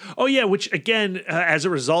Thing. Oh, yeah, which, again, as a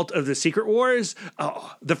result of the Secret Wars,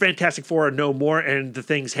 the Fantastic Four are no more, and the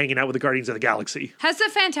Thing's hanging out with the Guardians of the Galaxy. Has the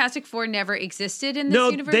Fantastic Four never existed in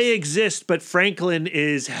this universe? No, they exist, but Franklin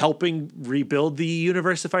is helping rebuild the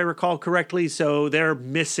universe, if I recall correctly, so they're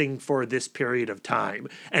missing for this period of time.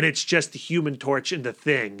 And it's just the Human Torch and the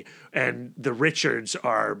Thing, and the Richards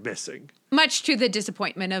are missing. Much to the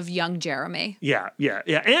disappointment of young Jeremy. Yeah.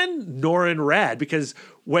 And Norrin Rad, because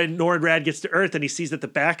when Norrin Rad gets to Earth and he sees that the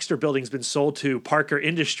Baxter building's been sold to Parker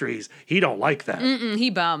Industries, he don't like that. He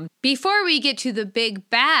bummed. Before we get to the big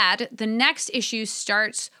bad, the next issue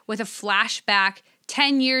starts with a flashback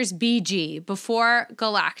 10 years BG, before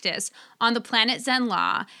Galactus, on the planet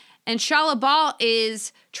Zenla. And Shalabal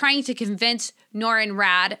is trying to convince Norrin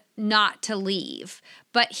Rad not to leave.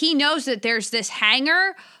 But he knows that there's this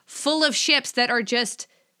hangar full of ships that are just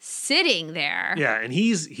sitting there. Yeah, and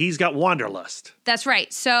he's got wanderlust. That's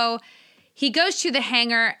right. So he goes to the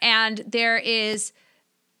hangar, and there is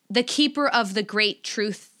the Keeper of the Great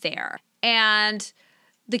Truth there. And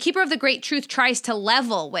the Keeper of the Great Truth tries to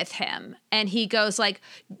level with him. And he goes like,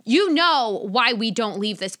 you know why we don't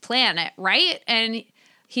leave this planet, right? And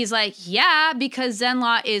he's like, yeah, because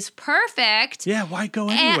Zenla is perfect. Yeah, why go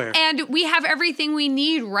anywhere? And we have everything we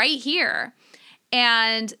need right here.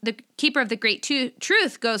 And the Keeper of the Great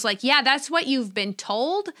Truth goes like, yeah, that's what you've been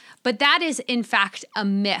told, but that is in fact a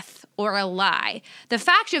myth or a lie. The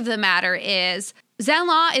fact of the matter is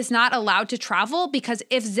Zenla is not allowed to travel because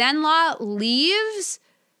if Zenla leaves,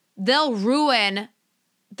 they'll ruin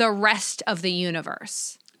the rest of the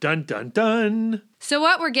universe. Dun, dun, dun. So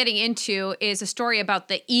what we're getting into is a story about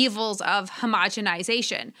the evils of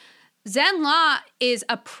homogenization. Zenla is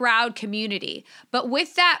a proud community, but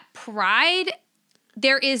with that pride,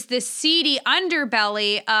 there is this seedy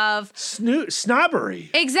underbelly of snobbery.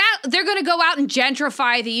 Exactly. They're going to go out and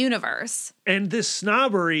gentrify the universe. And this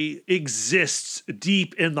snobbery exists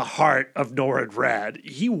deep in the heart of Norrin Rad.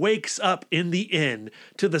 He wakes up in the inn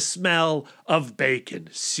to the smell of bacon,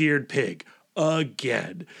 seared pig,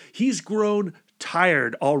 again. He's grown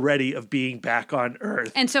tired already of being back on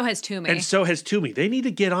Earth. And so has Toomey. And so has Toomey. They need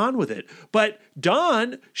to get on with it. But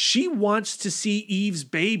Dawn, she wants to see Eve's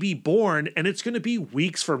baby born, and it's going to be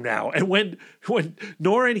weeks from now. And when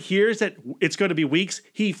Norrin hears that it's going to be weeks,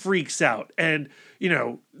 he freaks out. And,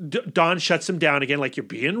 Dawn shuts him down again, like, you're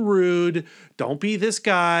being rude. Don't be this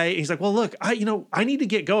guy. And he's like, well, look, I need to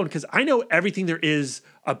get going because I know everything there is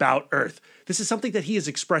about Earth. This is something that he has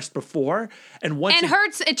expressed before. And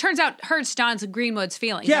it turns out hurts Dawn's Greenwood's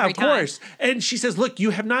feelings. Yeah, every of course. And she says, look,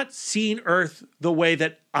 you have not seen Earth the way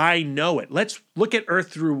that I know it. Let's look at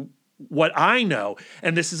Earth through what I know.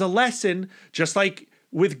 And this is a lesson, just like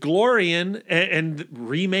with Glorian and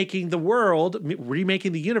remaking the world,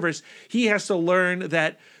 remaking the universe. He has to learn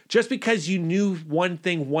that just because you knew one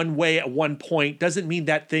thing one way at one point doesn't mean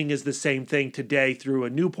that thing is the same thing today through a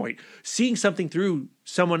new point. Seeing something through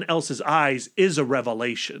someone else's eyes is a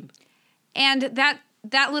revelation. And that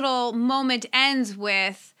little moment ends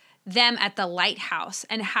with them at the lighthouse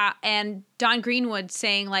and Dawn Greenwood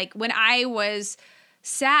saying, like, when I was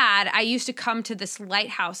sad, I used to come to this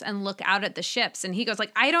lighthouse and look out at the ships. And he goes,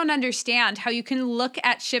 like, I don't understand how you can look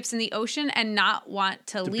at ships in the ocean and not want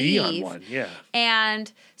to leave. Be on one, yeah.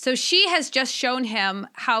 And so she has just shown him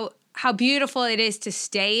how beautiful it is to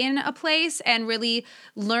stay in a place and really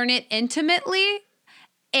learn it intimately.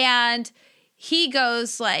 And he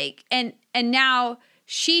goes, like, and now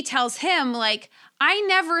she tells him, like, I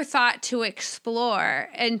never thought to explore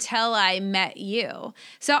until I met you.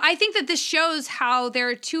 So I think that this shows how there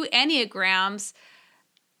are two Enneagrams.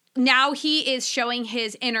 Now he is showing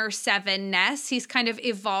his inner 7-ness. He's kind of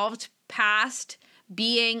evolved past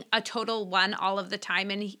being a total 1 all of the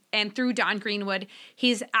time. And through Dawn Greenwood,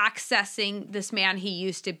 he's accessing this man he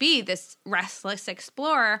used to be, this restless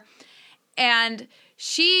explorer. And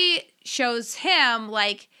she shows him,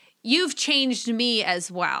 like, you've changed me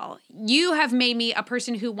as well. You have made me a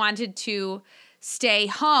person who wanted to stay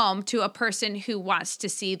home to a person who wants to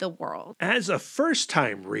see the world. As a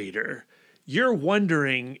first-time reader, you're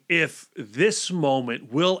wondering if this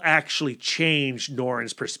moment will actually change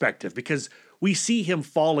Norrin's perspective, because we see him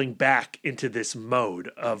falling back into this mode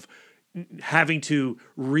of having to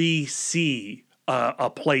re-see a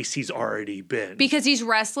place he's already been. Because he's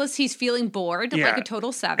restless, he's feeling bored, like a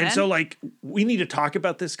total 7. And so, like, we need to talk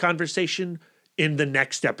about this conversation in the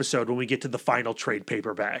next episode when we get to the final trade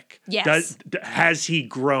paperback. Yes. Has he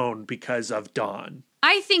grown because of Dawn?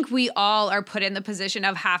 I think we all are put in the position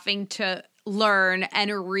of having to learn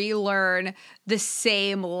and relearn the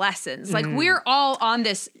same lessons. Like, we're all on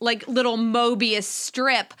this, like, little Mobius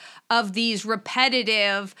strip of these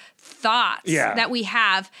repetitive thoughts that we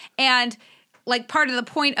have. And like, part of the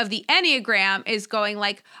point of the Enneagram is going,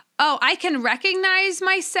 like, oh, I can recognize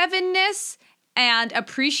my 7-ness and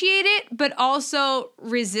appreciate it, but also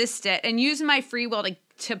resist it and use my free will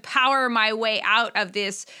to power my way out of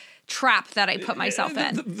this trap that I put myself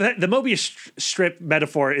in. The Mobius strip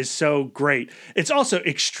metaphor is so great. It's also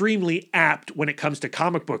extremely apt when it comes to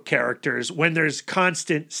comic book characters when there's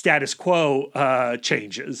constant status quo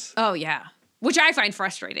changes. Oh, yeah. Which I find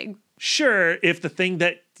frustrating. Sure, if the thing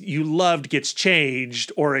that you loved gets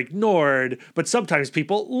changed or ignored, but sometimes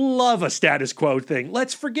people love a status quo thing.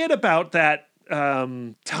 Let's forget about that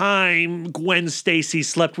time Gwen Stacy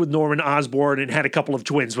slept with Norman Osborn and had a couple of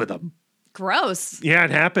twins with him. Gross. Yeah, it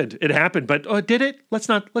happened. But did it? Let's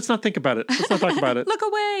not think about it. Let's not talk about it. Look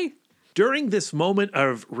away. During this moment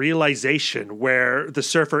of realization where the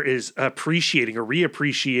surfer is appreciating or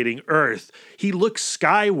reappreciating Earth, he looks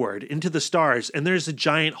skyward into the stars, and there's a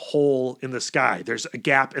giant hole in the sky. There's a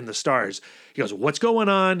gap in the stars. He goes, what's going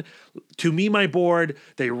on? To me, my board.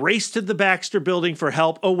 They race to the Baxter building for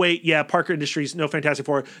help. Oh, wait, yeah, Parker Industries, no Fantastic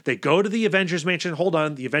Four. They go to the Avengers mansion. Hold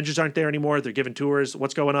on, the Avengers aren't there anymore. They're giving tours.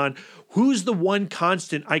 What's going on? Who's the one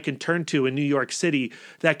constant I can turn to in New York City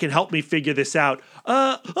that can help me figure this out?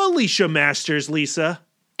 Alicia Masters, Lisa.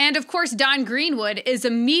 And of course, Dawn Greenwood is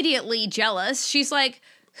immediately jealous. She's like,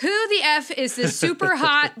 who the F is this super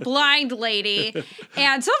hot blind lady?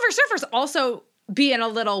 And Silver Surfer's also being a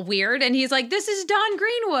little weird. And he's like, this is Dawn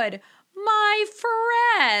Greenwood, my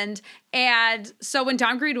friend. And so when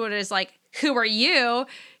Dawn Greenwood is like, who are you?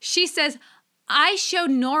 She says, I showed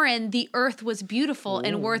Norrin the Earth was beautiful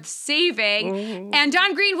and worth saving. And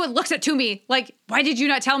Dawn Greenwood looks at Toomey like, why did you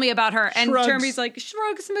not tell me about her? And Toomey's like,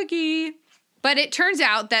 shrugs McGee. But it turns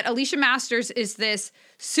out that Alicia Masters is this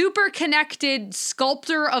super connected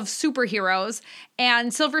sculptor of superheroes.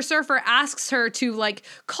 And Silver Surfer asks her to, like,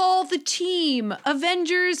 call the team,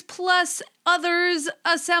 Avengers plus others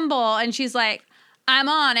assemble. And she's like, I'm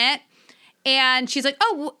on it. And she's like,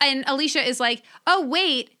 oh, and Alicia is like, oh,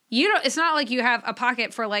 wait, it's not like you have a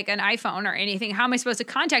pocket for like an iPhone or anything. How am I supposed to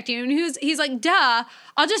contact you? And he's like, duh,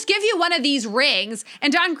 I'll just give you one of these rings.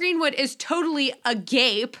 And Don Greenwood is totally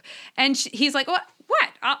agape. And he's like, what?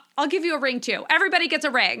 I'll give you a ring too. Everybody gets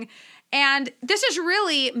a ring. And this is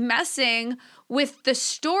really messing with the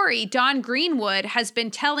story Don Greenwood has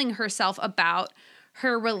been telling herself about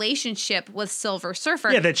her relationship with Silver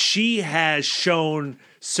Surfer. Yeah, that she has shown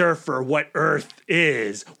Surfer what Earth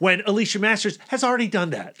is when Alicia Masters has already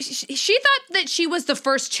done that. She thought that she was the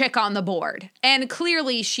first chick on the board, and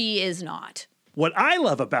clearly she is not. What I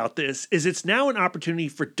love about this is it's now an opportunity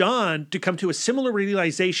for Dawn to come to a similar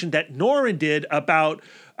realization that Norrin did about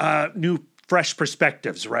new fresh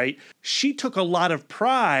perspectives, right? She took a lot of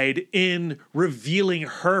pride in revealing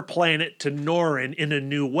her planet to Norrin in a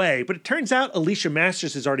new way, but it turns out Alicia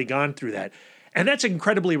Masters has already gone through that. And that's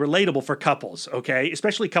incredibly relatable for couples, okay?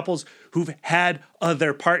 Especially couples who've had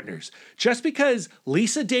other partners. Just because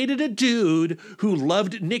Lisa dated a dude who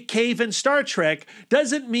loved Nick Cave and Star Trek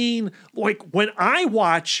doesn't mean, like, when I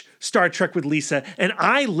watch Star Trek with Lisa and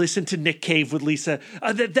I listen to Nick Cave with Lisa,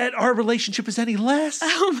 that our relationship is any less.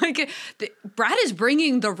 Oh my God. Brad is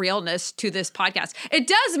bringing the realness to this podcast. It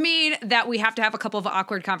does mean that we have to have a couple of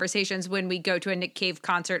awkward conversations when we go to a Nick Cave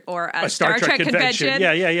concert or a Star Trek convention.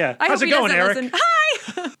 Yeah. How's it going, Eric?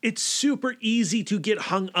 Hi! It's super easy to get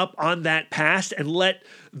hung up on that past and let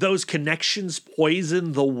those connections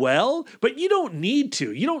poison the well, but you don't need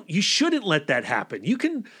to. You shouldn't let that happen. You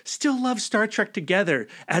can still love Star Trek together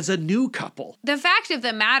as a new couple. The fact of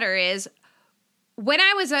the matter is, when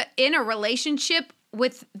I was in a relationship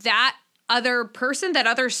with that other person, that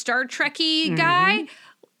other Star Trekky guy,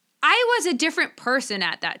 I was a different person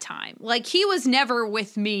at that time. Like, he was never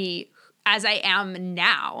with me as I am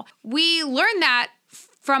now. We learned that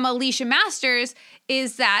from Alicia Masters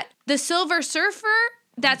is that the Silver Surfer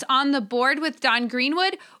that's on the board with Don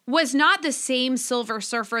Greenwood was not the same Silver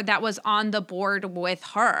Surfer that was on the board with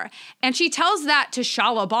her. And she tells that to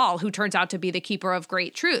Shala Bal, who turns out to be the keeper of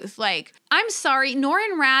great truth. Like, I'm sorry,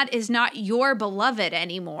 Norrin Radd is not your beloved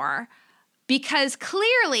anymore, because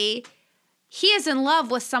clearly he is in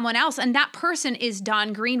love with someone else, and that person is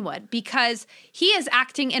Don Greenwood, because he is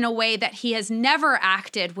acting in a way that he has never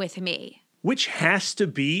acted with me. Which has to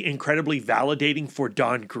be incredibly validating for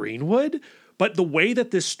Don Greenwood, but the way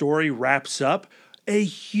that this story wraps up, a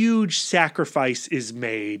huge sacrifice is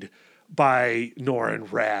made by Norrin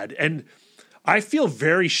Radd. And I feel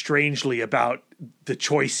very strangely about the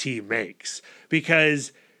choice he makes,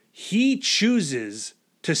 because he chooses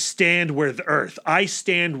to stand with Earth. I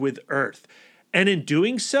stand with Earth. And in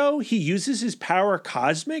doing so, he uses his power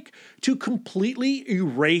cosmic to completely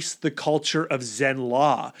erase the culture of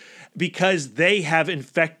Zenn-La, because they have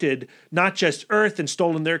infected not just Earth and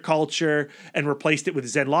stolen their culture and replaced it with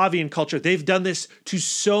Zenn-Lavian culture. They've done this to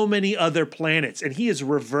so many other planets, and he is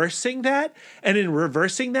reversing that. And in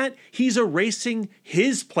reversing that, he's erasing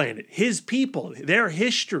his planet, his people, their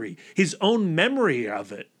history, his own memory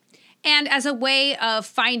of it. And as a way of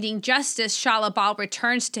finding justice, Shala Bal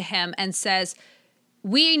returns to him and says,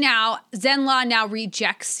 Zenn-La now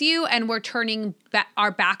rejects you, and we're turning our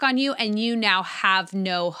back on you, and you now have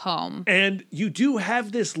no home. And you do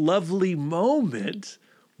have this lovely moment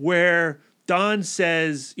where Don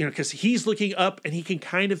says, because he's looking up and he can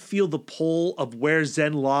kind of feel the pull of where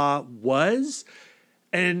Zenn-La was.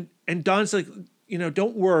 And Don's like,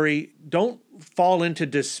 don't worry, don't fall into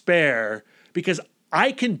despair, because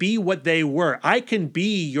I can be what they were. I can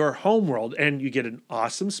be your homeworld. And you get an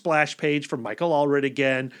awesome splash page from Michael Allred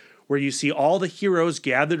again, where you see all the heroes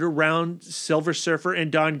gathered around Silver Surfer and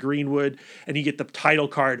Don Greenwood, and you get the title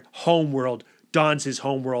card, Homeworld. Don's his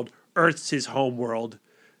homeworld. Earth's his homeworld.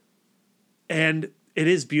 And it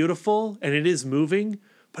is beautiful, and it is moving,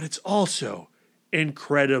 but it's also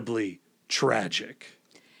incredibly tragic.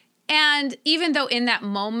 And even though in that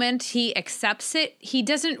moment he accepts it, he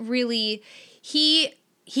doesn't really... He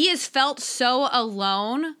has felt so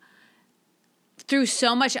alone through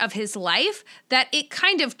so much of his life that it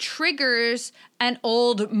kind of triggers an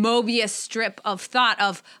old Mobius strip of thought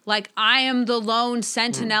of, like, I am the lone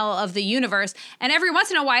sentinel of the universe. And every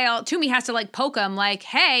once in a while, Toomey has to, like, poke him, like,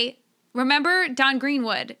 hey, remember Don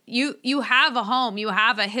Greenwood? You have a home. You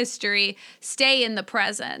have a history. Stay in the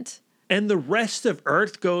present. And the rest of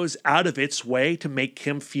Earth goes out of its way to make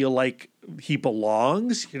him feel like he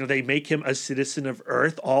belongs. They make him a citizen of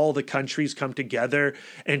Earth. All the countries come together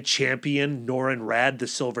and champion Norrin Radd, the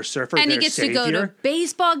Silver Surfer, and he gets to go to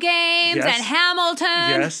baseball games and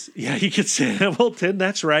Hamilton. Yes. Yeah, he gets to Hamilton.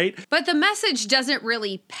 That's right. But the message doesn't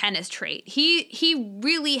really penetrate. He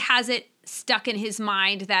really has it stuck in his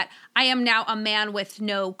mind that I am now a man with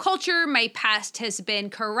no culture. My past has been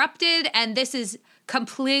corrupted, and this is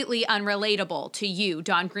completely unrelatable to you,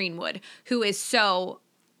 Don Greenwood, who is so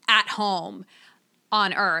at home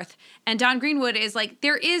on Earth. And Don Greenwood is like,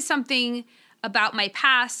 there is something about my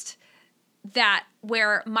past that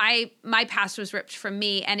where my past was ripped from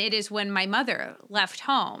me, and it is when my mother left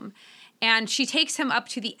home. And she takes him up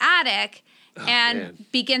to the attic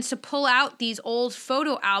begins to pull out these old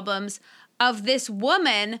photo albums of this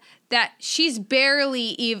woman that she's barely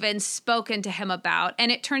even spoken to him about.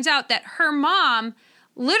 And it turns out that her mom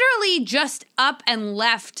literally just up and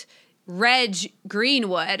left Reg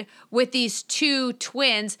Greenwood with these two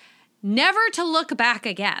twins, never to look back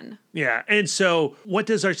again. Yeah. And so what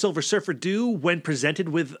does our Silver Surfer do when presented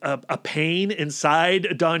with a pain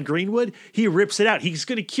inside Don Greenwood? He rips it out. He's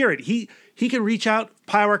going to cure it. He can reach out,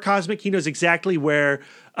 Power Cosmic. He knows exactly where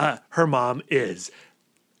her mom is.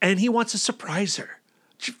 And he wants to surprise her.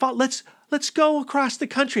 Let's go across the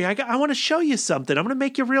country. I want to show you something. I'm going to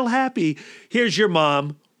make you real happy. Here's your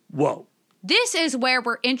mom. Whoa. This is where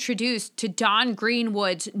we're introduced to Don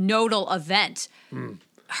Greenwood's nodal event.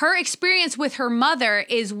 Her experience with her mother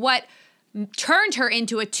is what turned her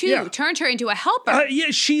into a turned her into a helper.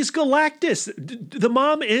 She's Galactus. The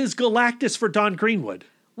mom is Galactus for Don Greenwood.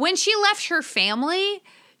 When she left her family,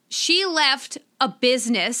 she left a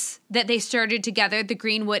business that they started together, the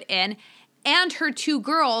Greenwood Inn, and her two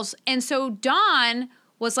girls. And so Don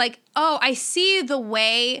was like, oh, I see the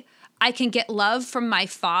way I can get love from my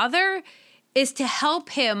father is to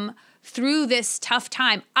help him through this tough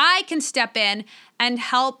time. I can step in and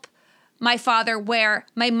help my father where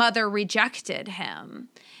my mother rejected him.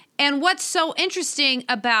 And what's so interesting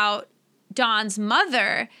about Don's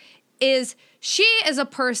mother is she is a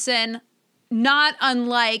person not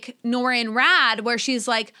unlike Norrin Radd, where she's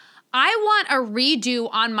like, I want a redo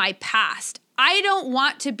on my past. I don't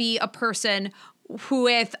want to be a person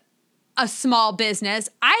with a small business.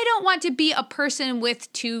 I don't want to be a person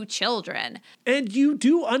with two children. And you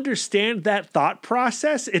do understand that thought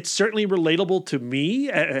process. It's certainly relatable to me,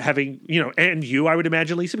 having, and you, I would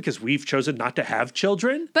imagine, Lisa, because we've chosen not to have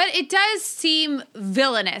children. But it does seem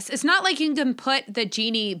villainous. It's not like you can put the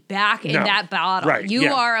genie back in that bottle. Right,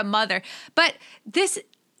 you are a mother. But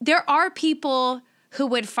there are people who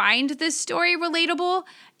would find this story relatable,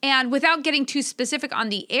 and without getting too specific on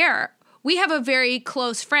the air, we have a very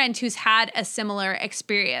close friend who's had a similar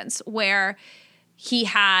experience where he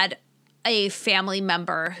had a family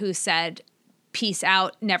member who said, peace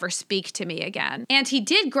out, never speak to me again. And he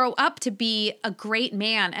did grow up to be a great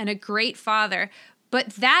man and a great father,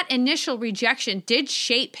 but that initial rejection did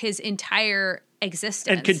shape his entire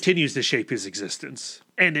existence. And continues to shape his existence.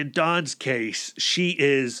 And in Don's case, she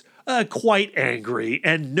is quite angry,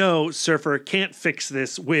 and no, Surfer can't fix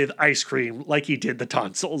this with ice cream like he did the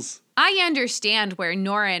tonsils. I understand where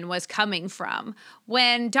Norrin was coming from.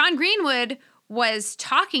 When Don Greenwood was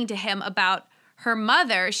talking to him about her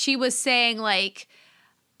mother, she was saying, like,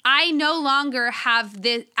 I no longer have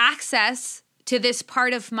the access to this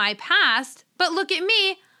part of my past, but look at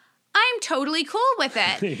me, I'm totally cool with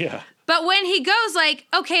it. Yeah. But when he goes like,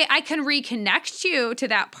 okay, I can reconnect you to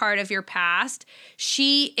that part of your past,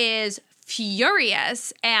 she is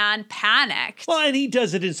furious and panicked. Well, and he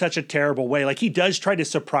does it in such a terrible way. Like, he does try to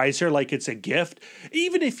surprise her like it's a gift.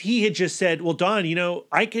 Even if he had just said, well, Don,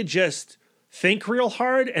 I could just think real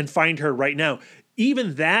hard and find her right now.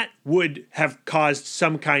 Even that would have caused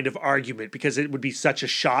some kind of argument, because it would be such a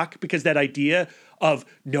shock, because that idea of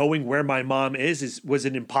knowing where my mom was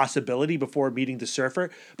an impossibility before meeting the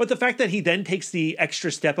Surfer. But the fact that he then takes the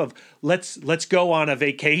extra step of let's go on a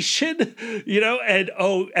vacation, and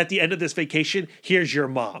at the end of this vacation, here's your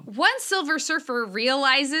mom. Once Silver Surfer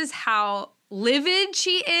realizes how livid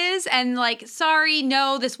she is and like, sorry,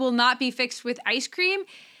 no, this will not be fixed with ice cream,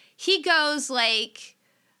 he goes like,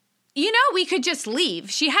 we could just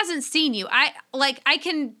leave. She hasn't seen you. I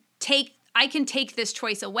can take this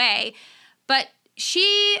choice away. But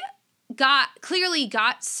she clearly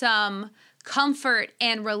got some comfort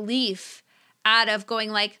and relief out of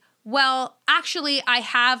going like, well, actually, I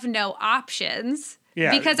have no options.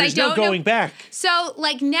 Yeah, because there's I don't no going know. back. So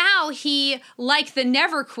like now he, like the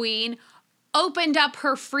Never Queen, opened up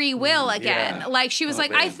her free will again. Yeah. Like she was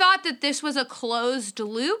Man. I thought that this was a closed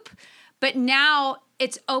loop, but now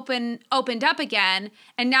it's opened up again,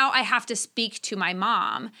 and now I have to speak to my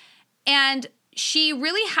mom. And she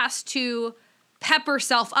really has to pep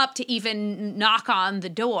herself up to even knock on the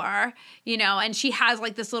door, and she has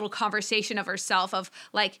like this little conversation of herself of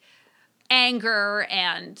like anger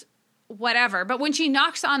and whatever. But when she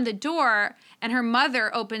knocks on the door and her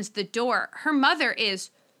mother opens the door, her mother is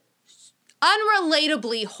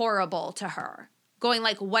unrelatably horrible to her. Going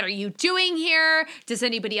like, what are you doing here? Does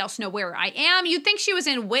anybody else know where I am? You'd think she was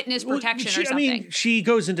in witness protection or something. I mean, she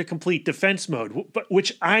goes into complete defense mode,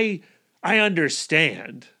 which I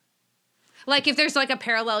understand. Like if there's like a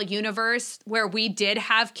parallel universe where we did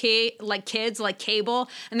have kids like Cable,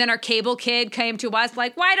 and then our Cable kid came to us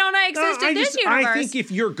like, why don't I exist in this universe? I think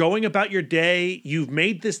if you're going about your day, you've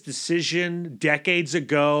made this decision decades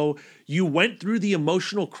ago. You went through the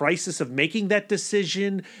emotional crisis of making that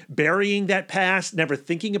decision, burying that past, never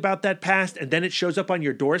thinking about that past, and then it shows up on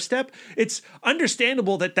your doorstep. It's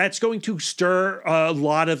understandable that that's going to stir a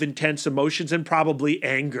lot of intense emotions and probably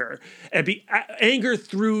anger. And anger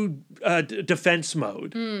through defense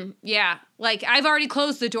mode. Yeah. Like, I've already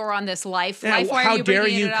closed the door on this life. Yeah, Why how are you dare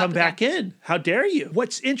bringing you it up come back again? in? How dare you?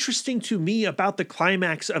 What's interesting to me about the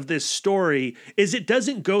climax of this story is it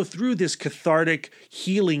doesn't go through this cathartic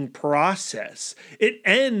healing process. It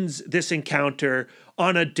ends this encounter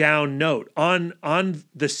on a down note, on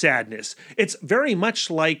the sadness. It's very much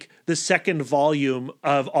like the second volume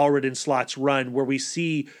of Allred Slott's run, where we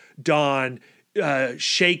see Dawn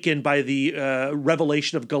shaken by the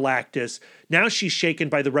revelation of Galactus. Now she's shaken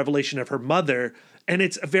by the revelation of her mother. And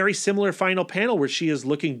it's a very similar final panel where she is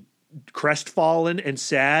looking crestfallen and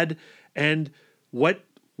sad. And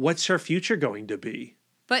what's her future going to be?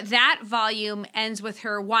 But that volume ends with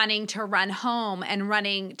her wanting to run home and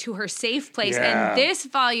running to her safe place. Yeah. And this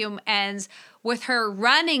volume ends with her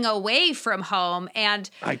running away from home and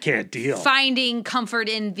I can't deal. finding comfort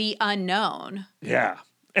in the unknown. Yeah.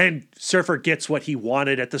 And Surfer gets what he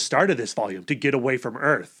wanted at the start of this volume, to get away from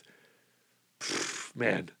Earth.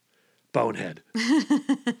 Man, bonehead.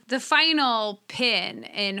 The final pin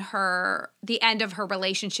in the end of her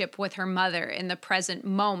relationship with her mother in the present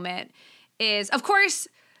moment is, of course,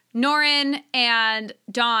 Norrin and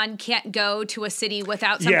Dawn can't go to a city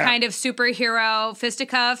without some kind of superhero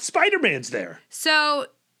fisticuffs. Spider-Man's there. So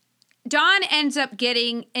Dawn ends up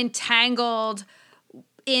getting entangled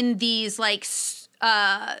in these like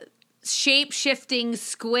shape-shifting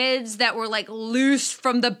squids that were like loose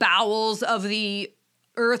from the bowels of the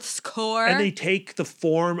Earth's core. And they take the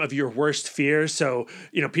form of your worst fear. So,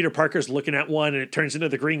 Peter Parker's looking at one and it turns into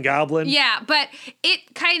the Green Goblin. Yeah, but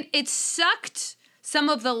it sucked some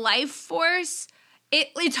of the life force.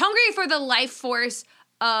 It's hungry for the life force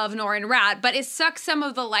of Norrin Radd, but it sucked some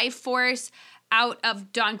of the life force out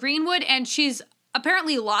of Dawn Greenwood, and she's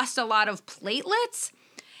apparently lost a lot of platelets.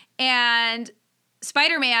 And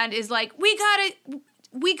Spider-Man is like, we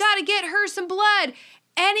gotta get her some blood.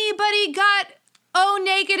 Anybody got O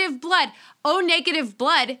negative blood? O negative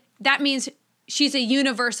blood, that means she's a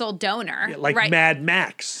universal donor. Yeah, like right? Mad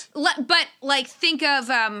Max. But like think of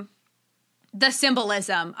the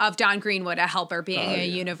symbolism of Dawn Greenwood, a helper, being a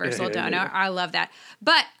universal donor. Yeah. I love that.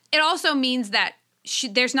 But it also means that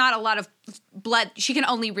there's not a lot of blood. She can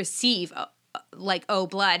only receive O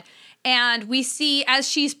blood. And we see as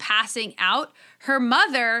she's passing out, her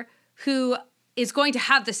mother, who is going to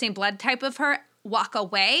have the same blood type of her, walk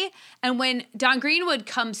away. And when Dawn Greenwood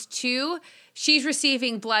comes to, she's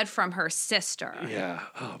receiving blood from her sister. Yeah.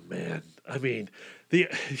 Oh, man. I mean,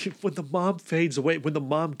 when the mom fades away, when the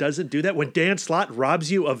mom doesn't do that, when Dan Slott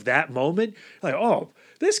robs you of that moment, like, oh,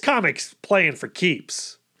 this comic's playing for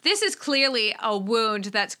keeps. This is clearly a wound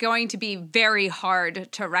that's going to be very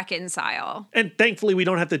hard to reconcile. And thankfully, we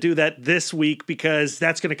don't have to do that this week because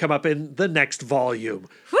that's going to come up in the next volume.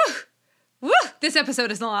 Whew! Woo! This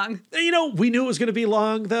episode is long. We knew it was going to be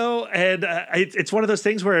long, though. And it's one of those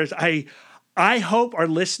things where I hope our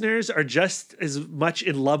listeners are just as much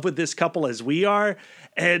in love with this couple as we are.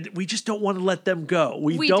 And we just don't want to let them go.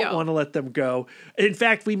 We don't want to let them go. In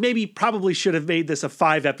fact, we probably should have made this a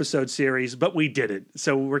 5-episode series, but we didn't.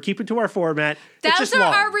 So we're keeping to our format. Those are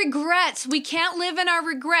our regrets. We can't live in our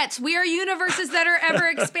regrets. We are universes that are ever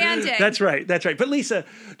expanding. That's right. But Lisa,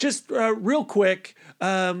 just real quick,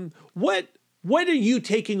 what are you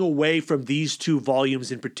taking away from these 2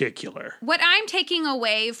 volumes in particular? What I'm taking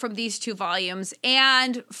away from these 2 volumes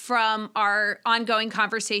and from our ongoing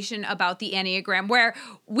conversation about the Enneagram, where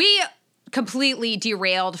we completely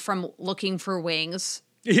derailed from looking for wings.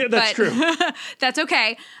 Yeah, that's true. That's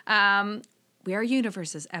okay. We are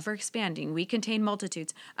universes ever expanding. We contain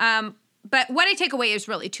multitudes. But what I take away is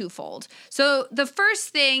really twofold. So the first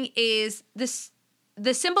thing is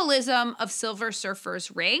the symbolism of Silver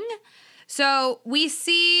Surfer's ring. So we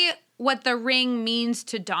see what the ring means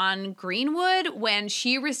to Dawn Greenwood when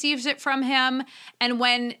she receives it from him, and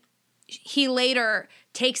when he later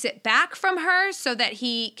takes it back from her so that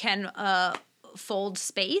he can fold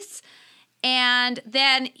space. And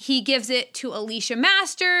then he gives it to Alicia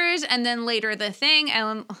Masters, and then later The Thing.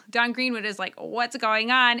 And Don Greenwood is like, what's going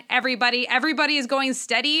on? Everybody is going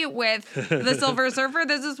steady with the Silver Surfer.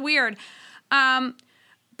 This is weird.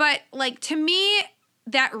 But like, to me,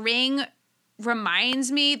 that ring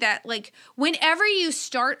reminds me that like whenever you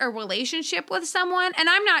start a relationship with someone, and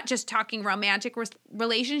I'm not just talking romantic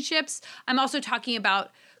relationships, I'm also talking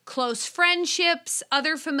about close friendships,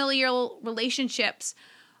 other familial relationships.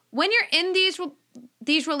 When you're in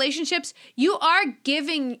these relationships, you are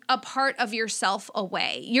giving a part of yourself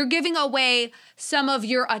away. You're giving away some of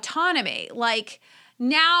your autonomy. Like,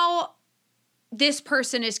 now this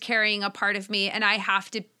person is carrying a part of me and I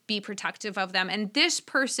have to be protective of them. And this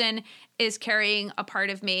person is carrying a part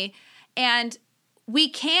of me. And we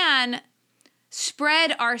can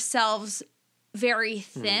spread ourselves very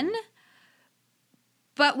thin,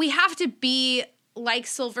 but we have to be like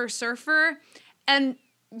Silver Surfer and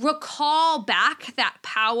recall back that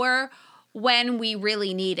power when we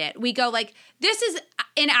really need it. We go like, this is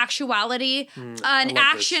in actuality an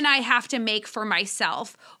action I have to make for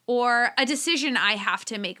myself, or a decision I have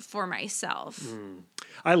to make for myself.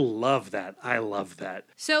 I love that. I love that.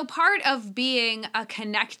 So part of being a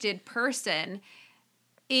connected person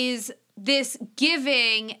is this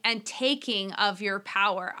giving and taking of your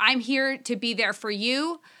power. I'm here to be there for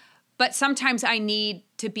you, but sometimes I need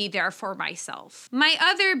to be there for myself. My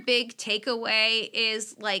other big takeaway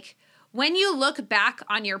is like, when you look back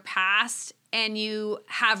on your past and you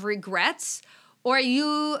have regrets, or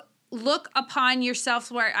you look upon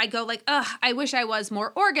yourself where I go like, ugh, I wish I was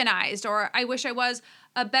more organized, or I wish I was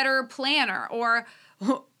a better planner, or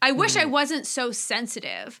I wish I wasn't so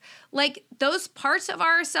sensitive. Like, those parts of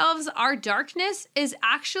ourselves, our darkness, is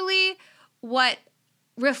actually what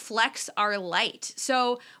reflects our light.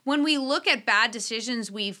 So when we look at bad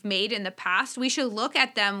decisions we've made in the past, we should look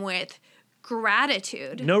at them with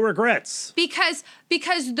gratitude. No regrets. Because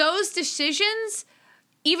those decisions,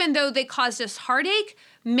 even though they caused us heartache,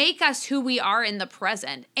 make us who we are in the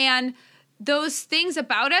present. And those things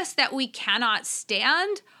about us that we cannot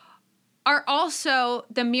stand are also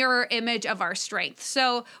the mirror image of our strength.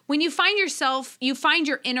 So when you find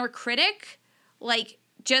your inner critic, like,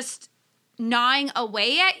 just gnawing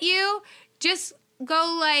away at you, just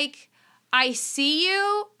go like, I see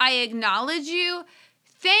you, I acknowledge you,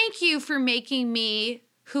 thank you for making me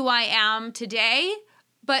who I am today,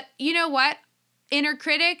 but you know what, inner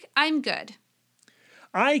critic, I'm good.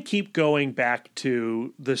 I keep going back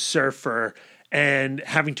to the surfer and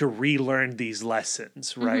having to relearn these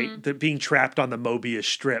lessons, right? The being trapped on the Mobius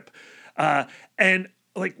strip. And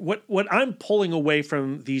like what I'm pulling away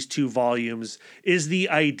from these two volumes is the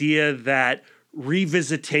idea that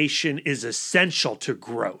revisitation is essential to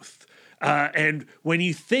growth. And when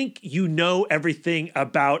you think you know everything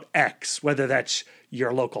about X, whether that's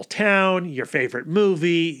your local town, your favorite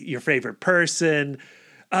movie, your favorite person,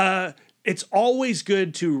 it's always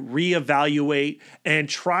good to reevaluate and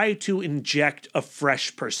try to inject a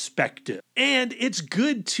fresh perspective. And it's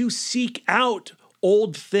good to seek out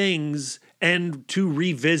old things and to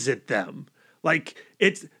revisit them. Like,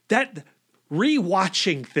 it's that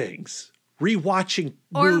rewatching things, rewatching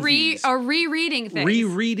movies. Or rereading things.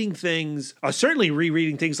 Rereading things, certainly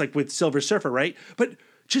rereading things like with Silver Surfer, right? But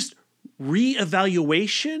just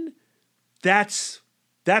reevaluation, that's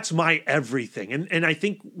my everything. And I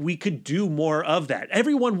think we could do more of that.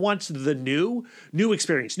 Everyone wants the new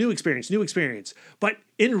experience. But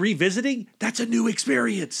in revisiting, that's a new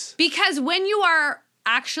experience. Because when you are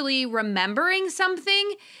actually remembering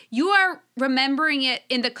something, you are remembering it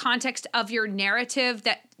in the context of your narrative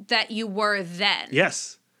that you were then.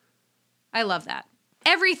 Yes. I love that.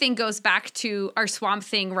 Everything goes back to our Swamp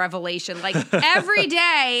Thing revelation. Like, every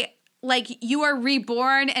day, like, you are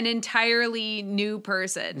reborn an entirely new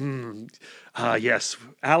person. Yes.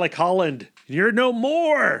 Alec Holland, you're no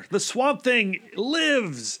more. The Swamp Thing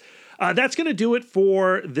lives. That's going to do it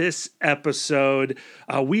for this episode.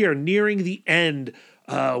 We are nearing the end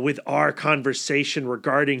with our conversation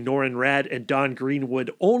regarding Norrin Radd and Don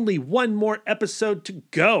Greenwood. Only one more episode to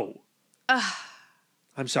go.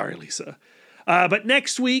 I'm sorry, Lisa. But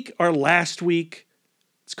next week, our last week,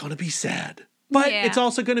 it's going to be sad. But it's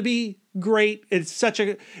also going to be great. It's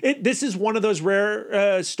this is one of those rare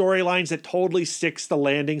storylines that totally sticks the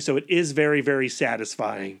landing. So it is very, very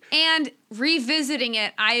satisfying. And revisiting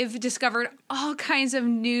it, I've discovered all kinds of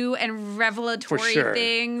new and revelatory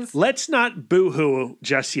things. Let's not boo-hoo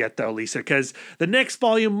just yet, though, Lisa, because the next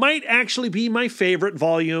volume might actually be my favorite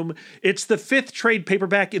volume. It's the 5th trade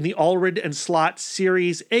paperback in the Allred and Slott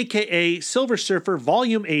series, a.k.a. Silver Surfer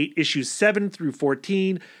Volume 8, issues 7 through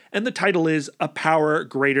 14. And the title is A Power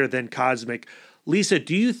Greater Than cosmic. Lisa,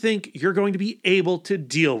 do you think you're going to be able to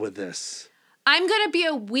deal with this? I'm going to be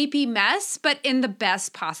a weepy mess, but in the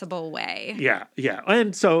best possible way. Yeah.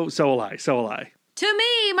 And so will I. To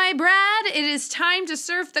me, my Brad, it is time to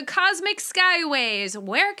surf the cosmic skyways.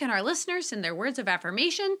 Where can our listeners send their words of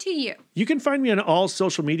affirmation to you? You can find me on all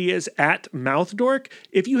social medias at MouthDork.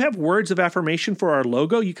 If you have words of affirmation for our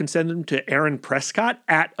logo, you can send them to Aaron Prescott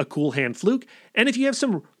at A Cool Hand Fluke. And if you have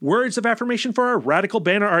some words of affirmation for our radical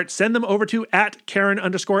banner art, send them over to at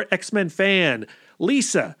Karen_X-Men fan.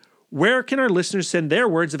 Lisa, where can our listeners send their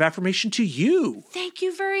words of affirmation to you? Thank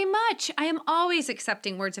you very much. I am always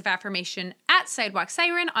accepting words of affirmation at Sidewalk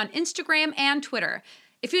Siren on Instagram and Twitter.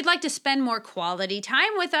 If you'd like to spend more quality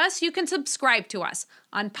time with us, you can subscribe to us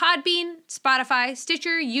on Podbean, Spotify,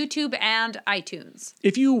 Stitcher, YouTube, and iTunes.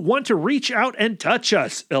 If you want to reach out and touch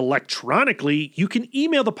us electronically, you can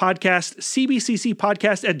email the podcast,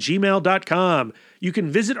 cbccpodcast@gmail.com. You can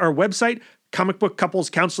visit our website,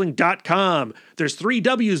 comicbookcouplescounseling.com. There's 3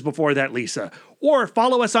 W's before that, Lisa. Or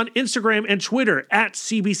follow us on Instagram and Twitter at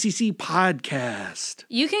CBCC Podcast.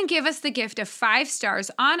 You can give us the gift of 5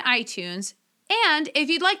 stars on iTunes. And if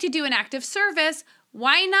you'd like to do an act of service,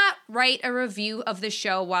 why not write a review of the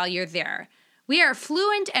show while you're there? We are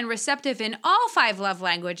fluent and receptive in all 5 love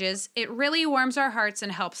languages. It really warms our hearts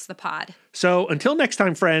and helps the pod. So until next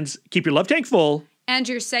time, friends, keep your love tank full. And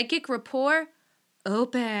your psychic rapport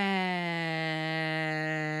open.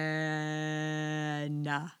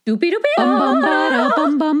 Doopy-doopy.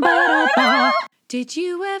 Bum-bum-ba-da-bum-bum-ba-da-ba. Did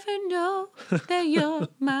you ever know that you're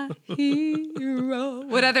my hero?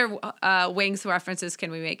 What other Wings references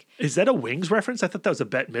can we make? Is that a Wings reference? I thought that was a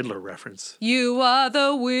Bette Midler reference. You are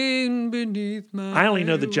the wind beneath my I only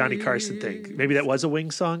know the Johnny Carson thing. Maybe that was a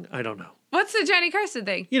Wings song? I don't know. What's the Johnny Carson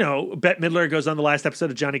thing? You know, Bette Midler goes on the last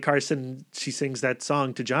episode of Johnny Carson. She sings that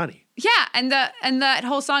song to Johnny. Yeah, and that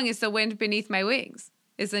whole song is "The Wind Beneath My Wings"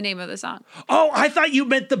 is the name of the song. Oh, I thought you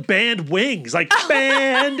meant the band Wings, like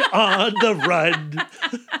band on the run.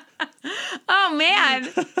 Oh man,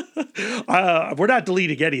 We're not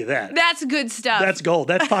deleting any of that. that's good stuff. That's gold.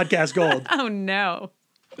 That's podcast gold. Oh no.